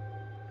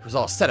 It was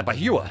all set up by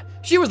Yua.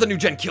 She was the new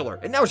gen killer,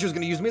 and now she was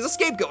going to use me as a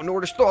scapegoat in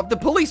order to throw off the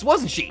police,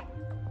 wasn't she?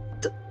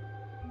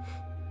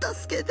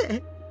 助け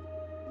て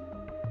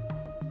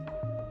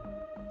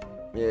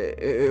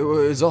It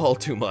was all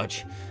too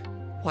much.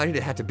 Why did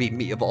it have to be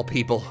me of all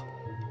people?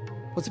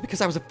 Was it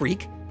because I was a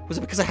freak? Was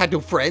it because I had no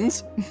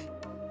friends?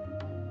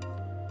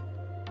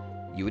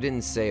 Yua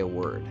didn't say a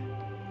word.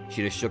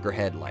 She just shook her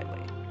head lightly.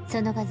 そ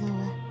の画像は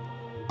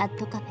アッ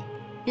トカフ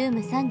ェルーム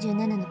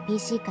37の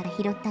PC から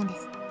拾ったんで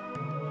す。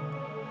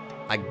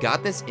 I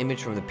got this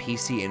image from the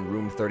PC in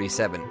room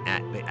 37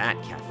 at the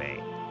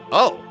Cafe.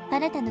 Oh! あ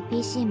なたの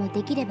PC も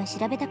できれば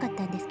調べたかっ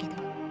たんですけど、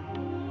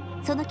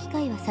その機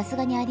会はさす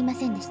がにありま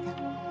せんでした。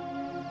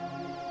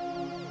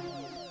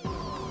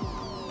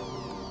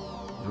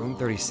 Room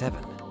 37.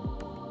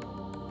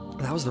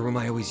 That was the room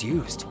I always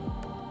used.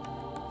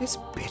 This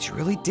bitch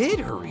really did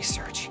her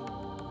research.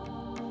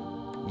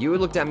 Yua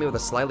looked at me with a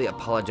slightly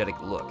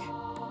apologetic look.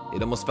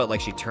 It almost felt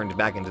like she turned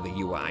back into the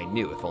Yua I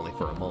knew, if only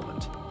for a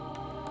moment.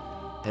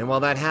 And while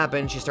that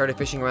happened, she started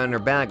fishing around in her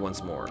bag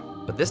once more.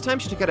 But this time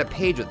she took out a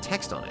page with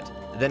text on it,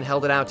 then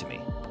held it out to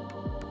me.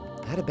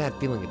 I had a bad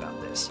feeling about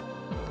this.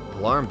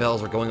 Alarm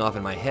bells were going off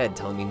in my head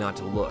telling me not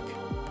to look.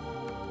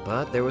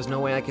 But there was no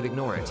way I could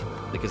ignore it,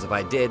 because if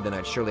I did, then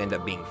I'd surely end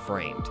up being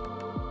framed.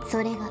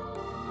 それが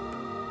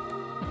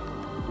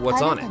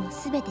What's あ on なた it? の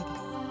すべてです。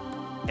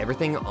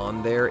 Everything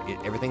on there,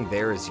 everything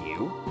there is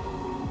you?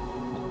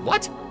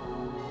 What?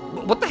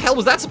 What the hell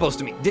was that supposed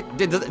to mean?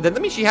 Did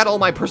that mean she had all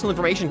my personal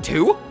information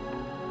too?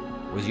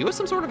 Was Yua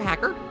some sort of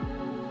hacker?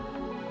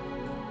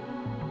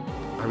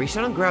 I reached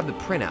out and grabbed the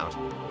printout,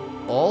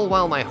 all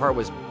while my heart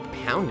was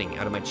pounding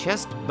out of my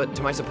chest, but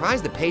to my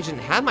surprise, the page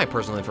didn't have my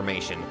personal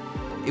information.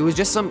 It was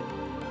just some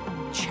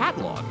chat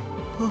log.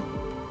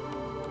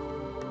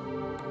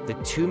 The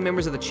two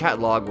members of the chat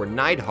log were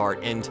Neidhart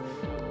and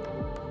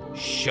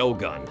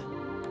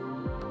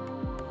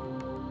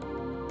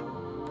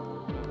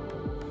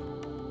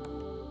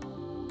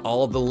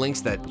all of the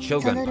links that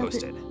Shogun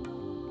posted.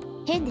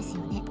 変です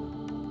よね。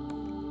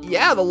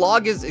 Yeah, the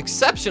log is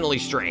exceptionally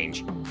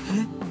strange.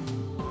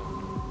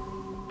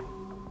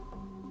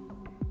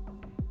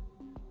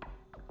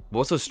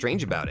 What's so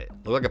strange about it?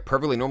 Looked like a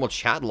perfectly normal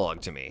chat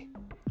log to me.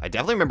 I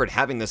definitely remembered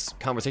having this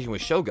conversation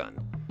with Shogun.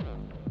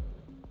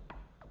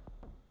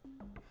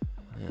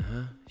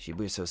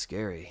 Shibuya's so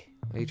scary.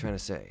 What are you trying to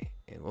say?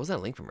 And what was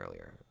that link from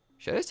earlier?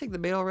 Should I just take the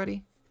bait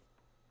already?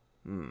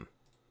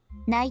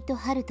 ナイト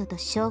ハルトと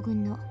将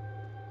軍の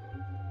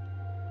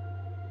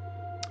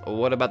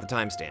What about the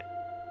timestamp?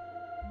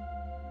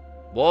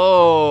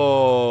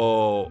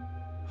 Whoa!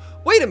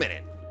 Wait a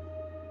minute!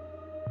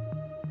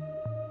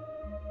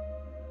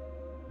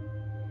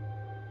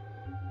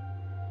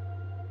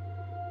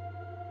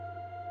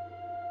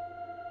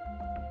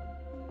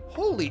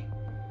 Holy...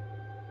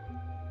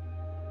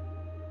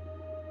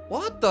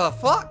 What the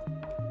fuck?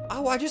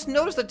 Oh, I just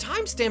noticed the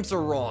timestamps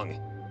are wrong.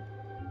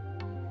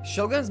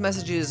 Shogun's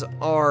messages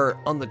are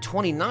on the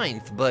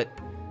 29th, but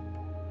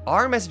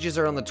our messages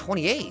are on the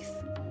 28th.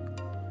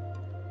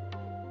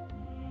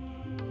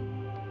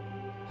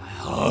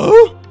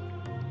 Huh?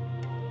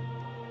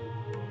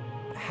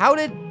 How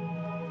did...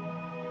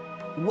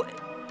 What?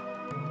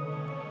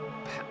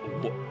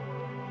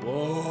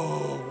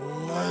 Whoa,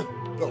 what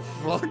the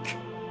fuck?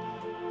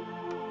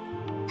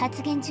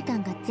 発言時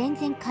間が全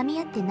然噛み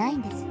合ってない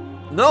んです。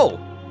 No,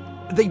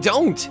 they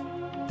don't.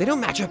 They don't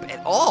match up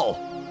at all.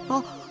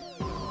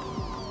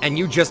 And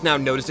you just now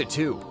noticed it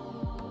too.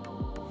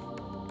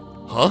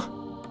 Huh?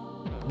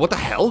 What the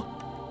hell?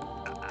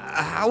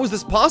 How is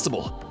this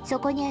possible? そ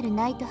こにある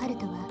ナイトハル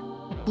トは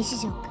西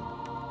条君。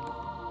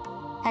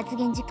発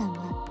言時間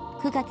は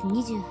9月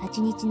28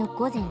日の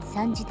午前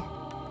3時だ。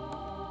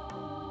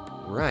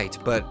 Right,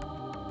 but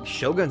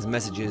Shogun's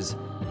messages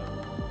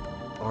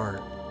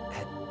are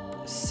at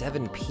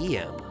 7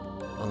 p.m.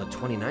 on the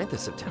 29th of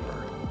September.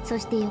 そ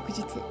して翌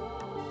日、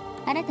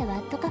あなたはア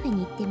ットカフェ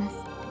に行ってます。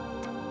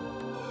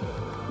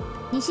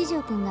西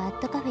条君がアッ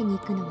トカフェに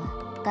行くのは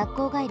学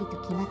校帰りと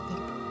決まって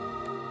る。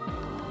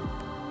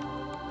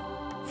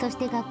そし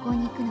て学校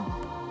に行くの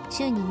は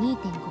週に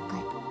 2.5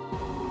 回。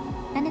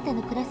あなた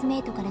のクラスメ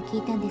ートから聞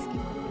いたんですけど、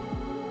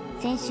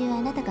先週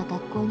あなたが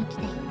学校に来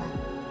た日は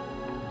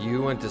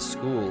You went to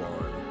school on...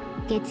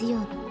 月曜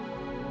日、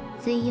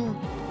水曜日、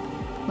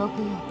木曜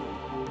日。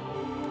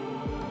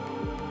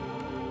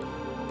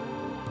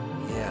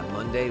 Yeah,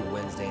 Monday,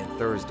 Wednesday, and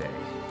Thursday.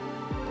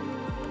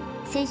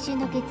 先週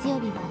の月曜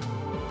日は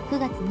9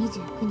月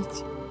29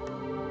日。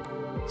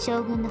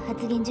将軍の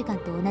発言時間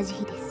と同じ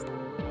日です。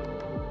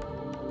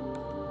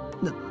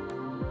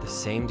 The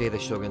same day the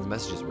Shogun's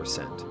messages were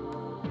sent.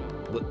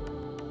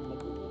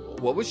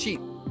 What was she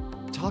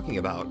talking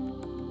about?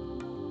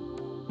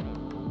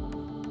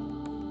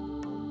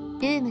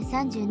 ルーム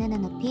37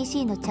の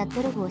PC のチャッ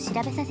トログを調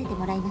べさせて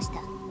もらいまし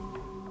た。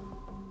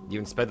 You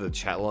inspected the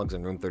chat logs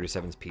on Room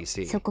 37's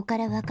PC. そこか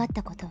ら分かっ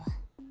たことは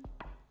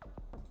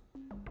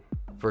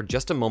For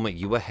just a moment,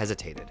 Yua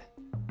hesitated.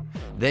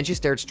 Then she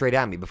stared straight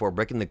at me before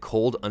breaking the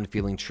cold,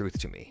 unfeeling truth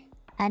to me.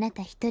 あな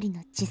た一人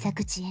の自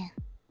作自演。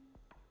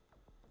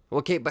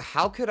 Okay, but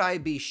how could I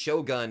be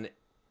Shogun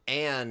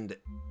and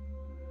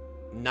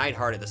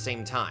Nightheart at the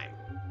same time?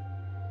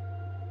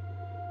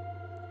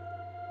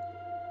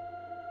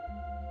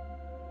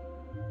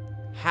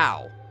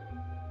 How?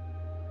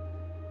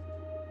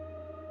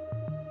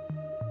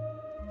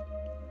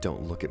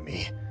 Don't look at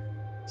me.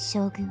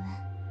 将軍は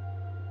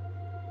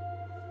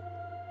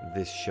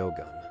This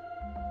Shogun.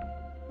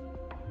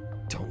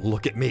 Don't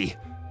look at me.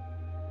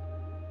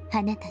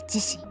 あなた自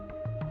身。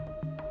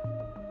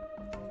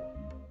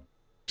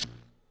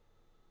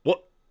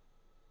 What?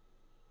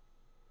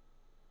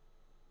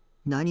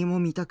 何も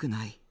見たく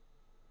ない。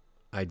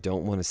 I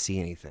don't want to see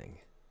anything.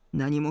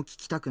 何も聞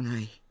きたくな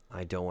い。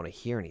 I don't want to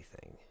hear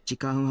anything. 時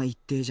間は一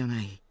定じゃ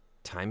ない。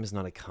 Time is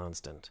not a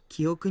constant.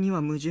 記憶に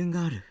は矛盾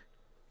がある。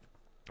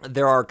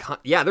 There are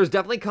yeah, there's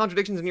definitely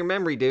contradictions in your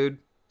memory, dude.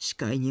 視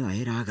界には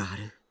エラーがあ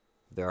る。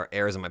 There are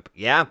errors in my...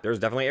 Yeah, there's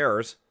definitely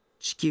errors.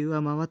 地球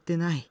は回って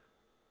ない。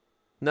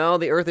 No,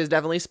 the Earth is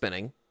definitely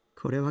spinning.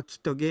 これはきっ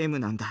とゲーム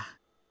なんだ。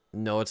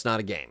 No, it's not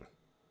a game.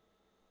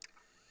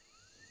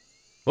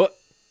 What?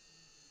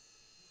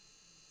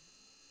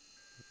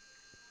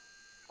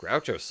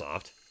 Groucho's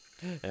soft.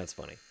 That's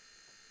funny.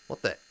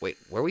 What the... Wait,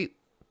 where we...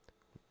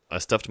 I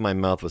stuffed my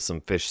mouth with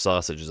some fish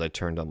sausage as I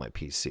turned on my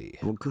PC.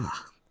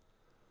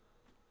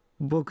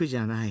 僕じ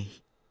ゃない。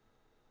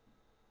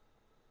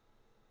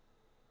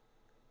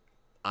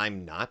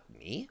 I'm not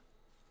me?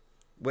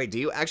 Wait, do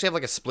you actually have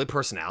like a split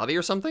personality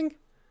or something?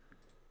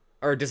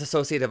 Or a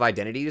dissociative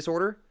identity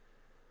disorder?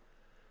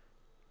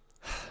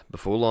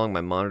 Before long,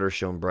 my monitor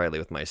shone brightly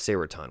with my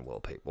Seroton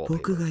wallpaper.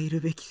 僕がい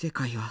るべき世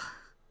界は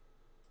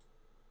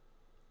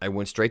I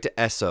went straight to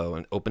ESO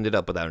and opened it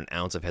up without an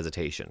ounce of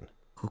hesitation.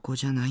 ここ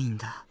じゃないん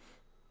だ。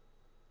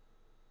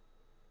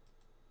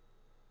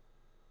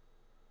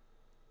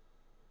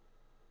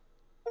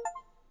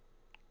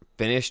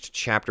 Finished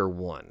Chapter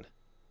 1.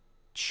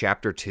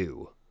 Chapter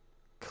 2.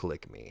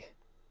 Click me.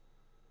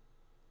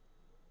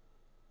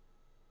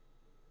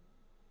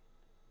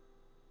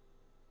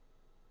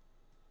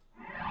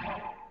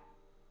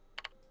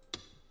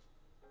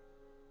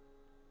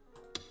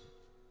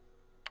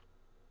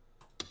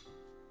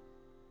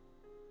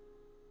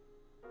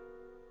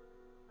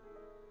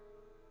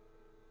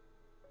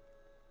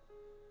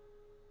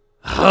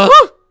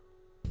 Huh?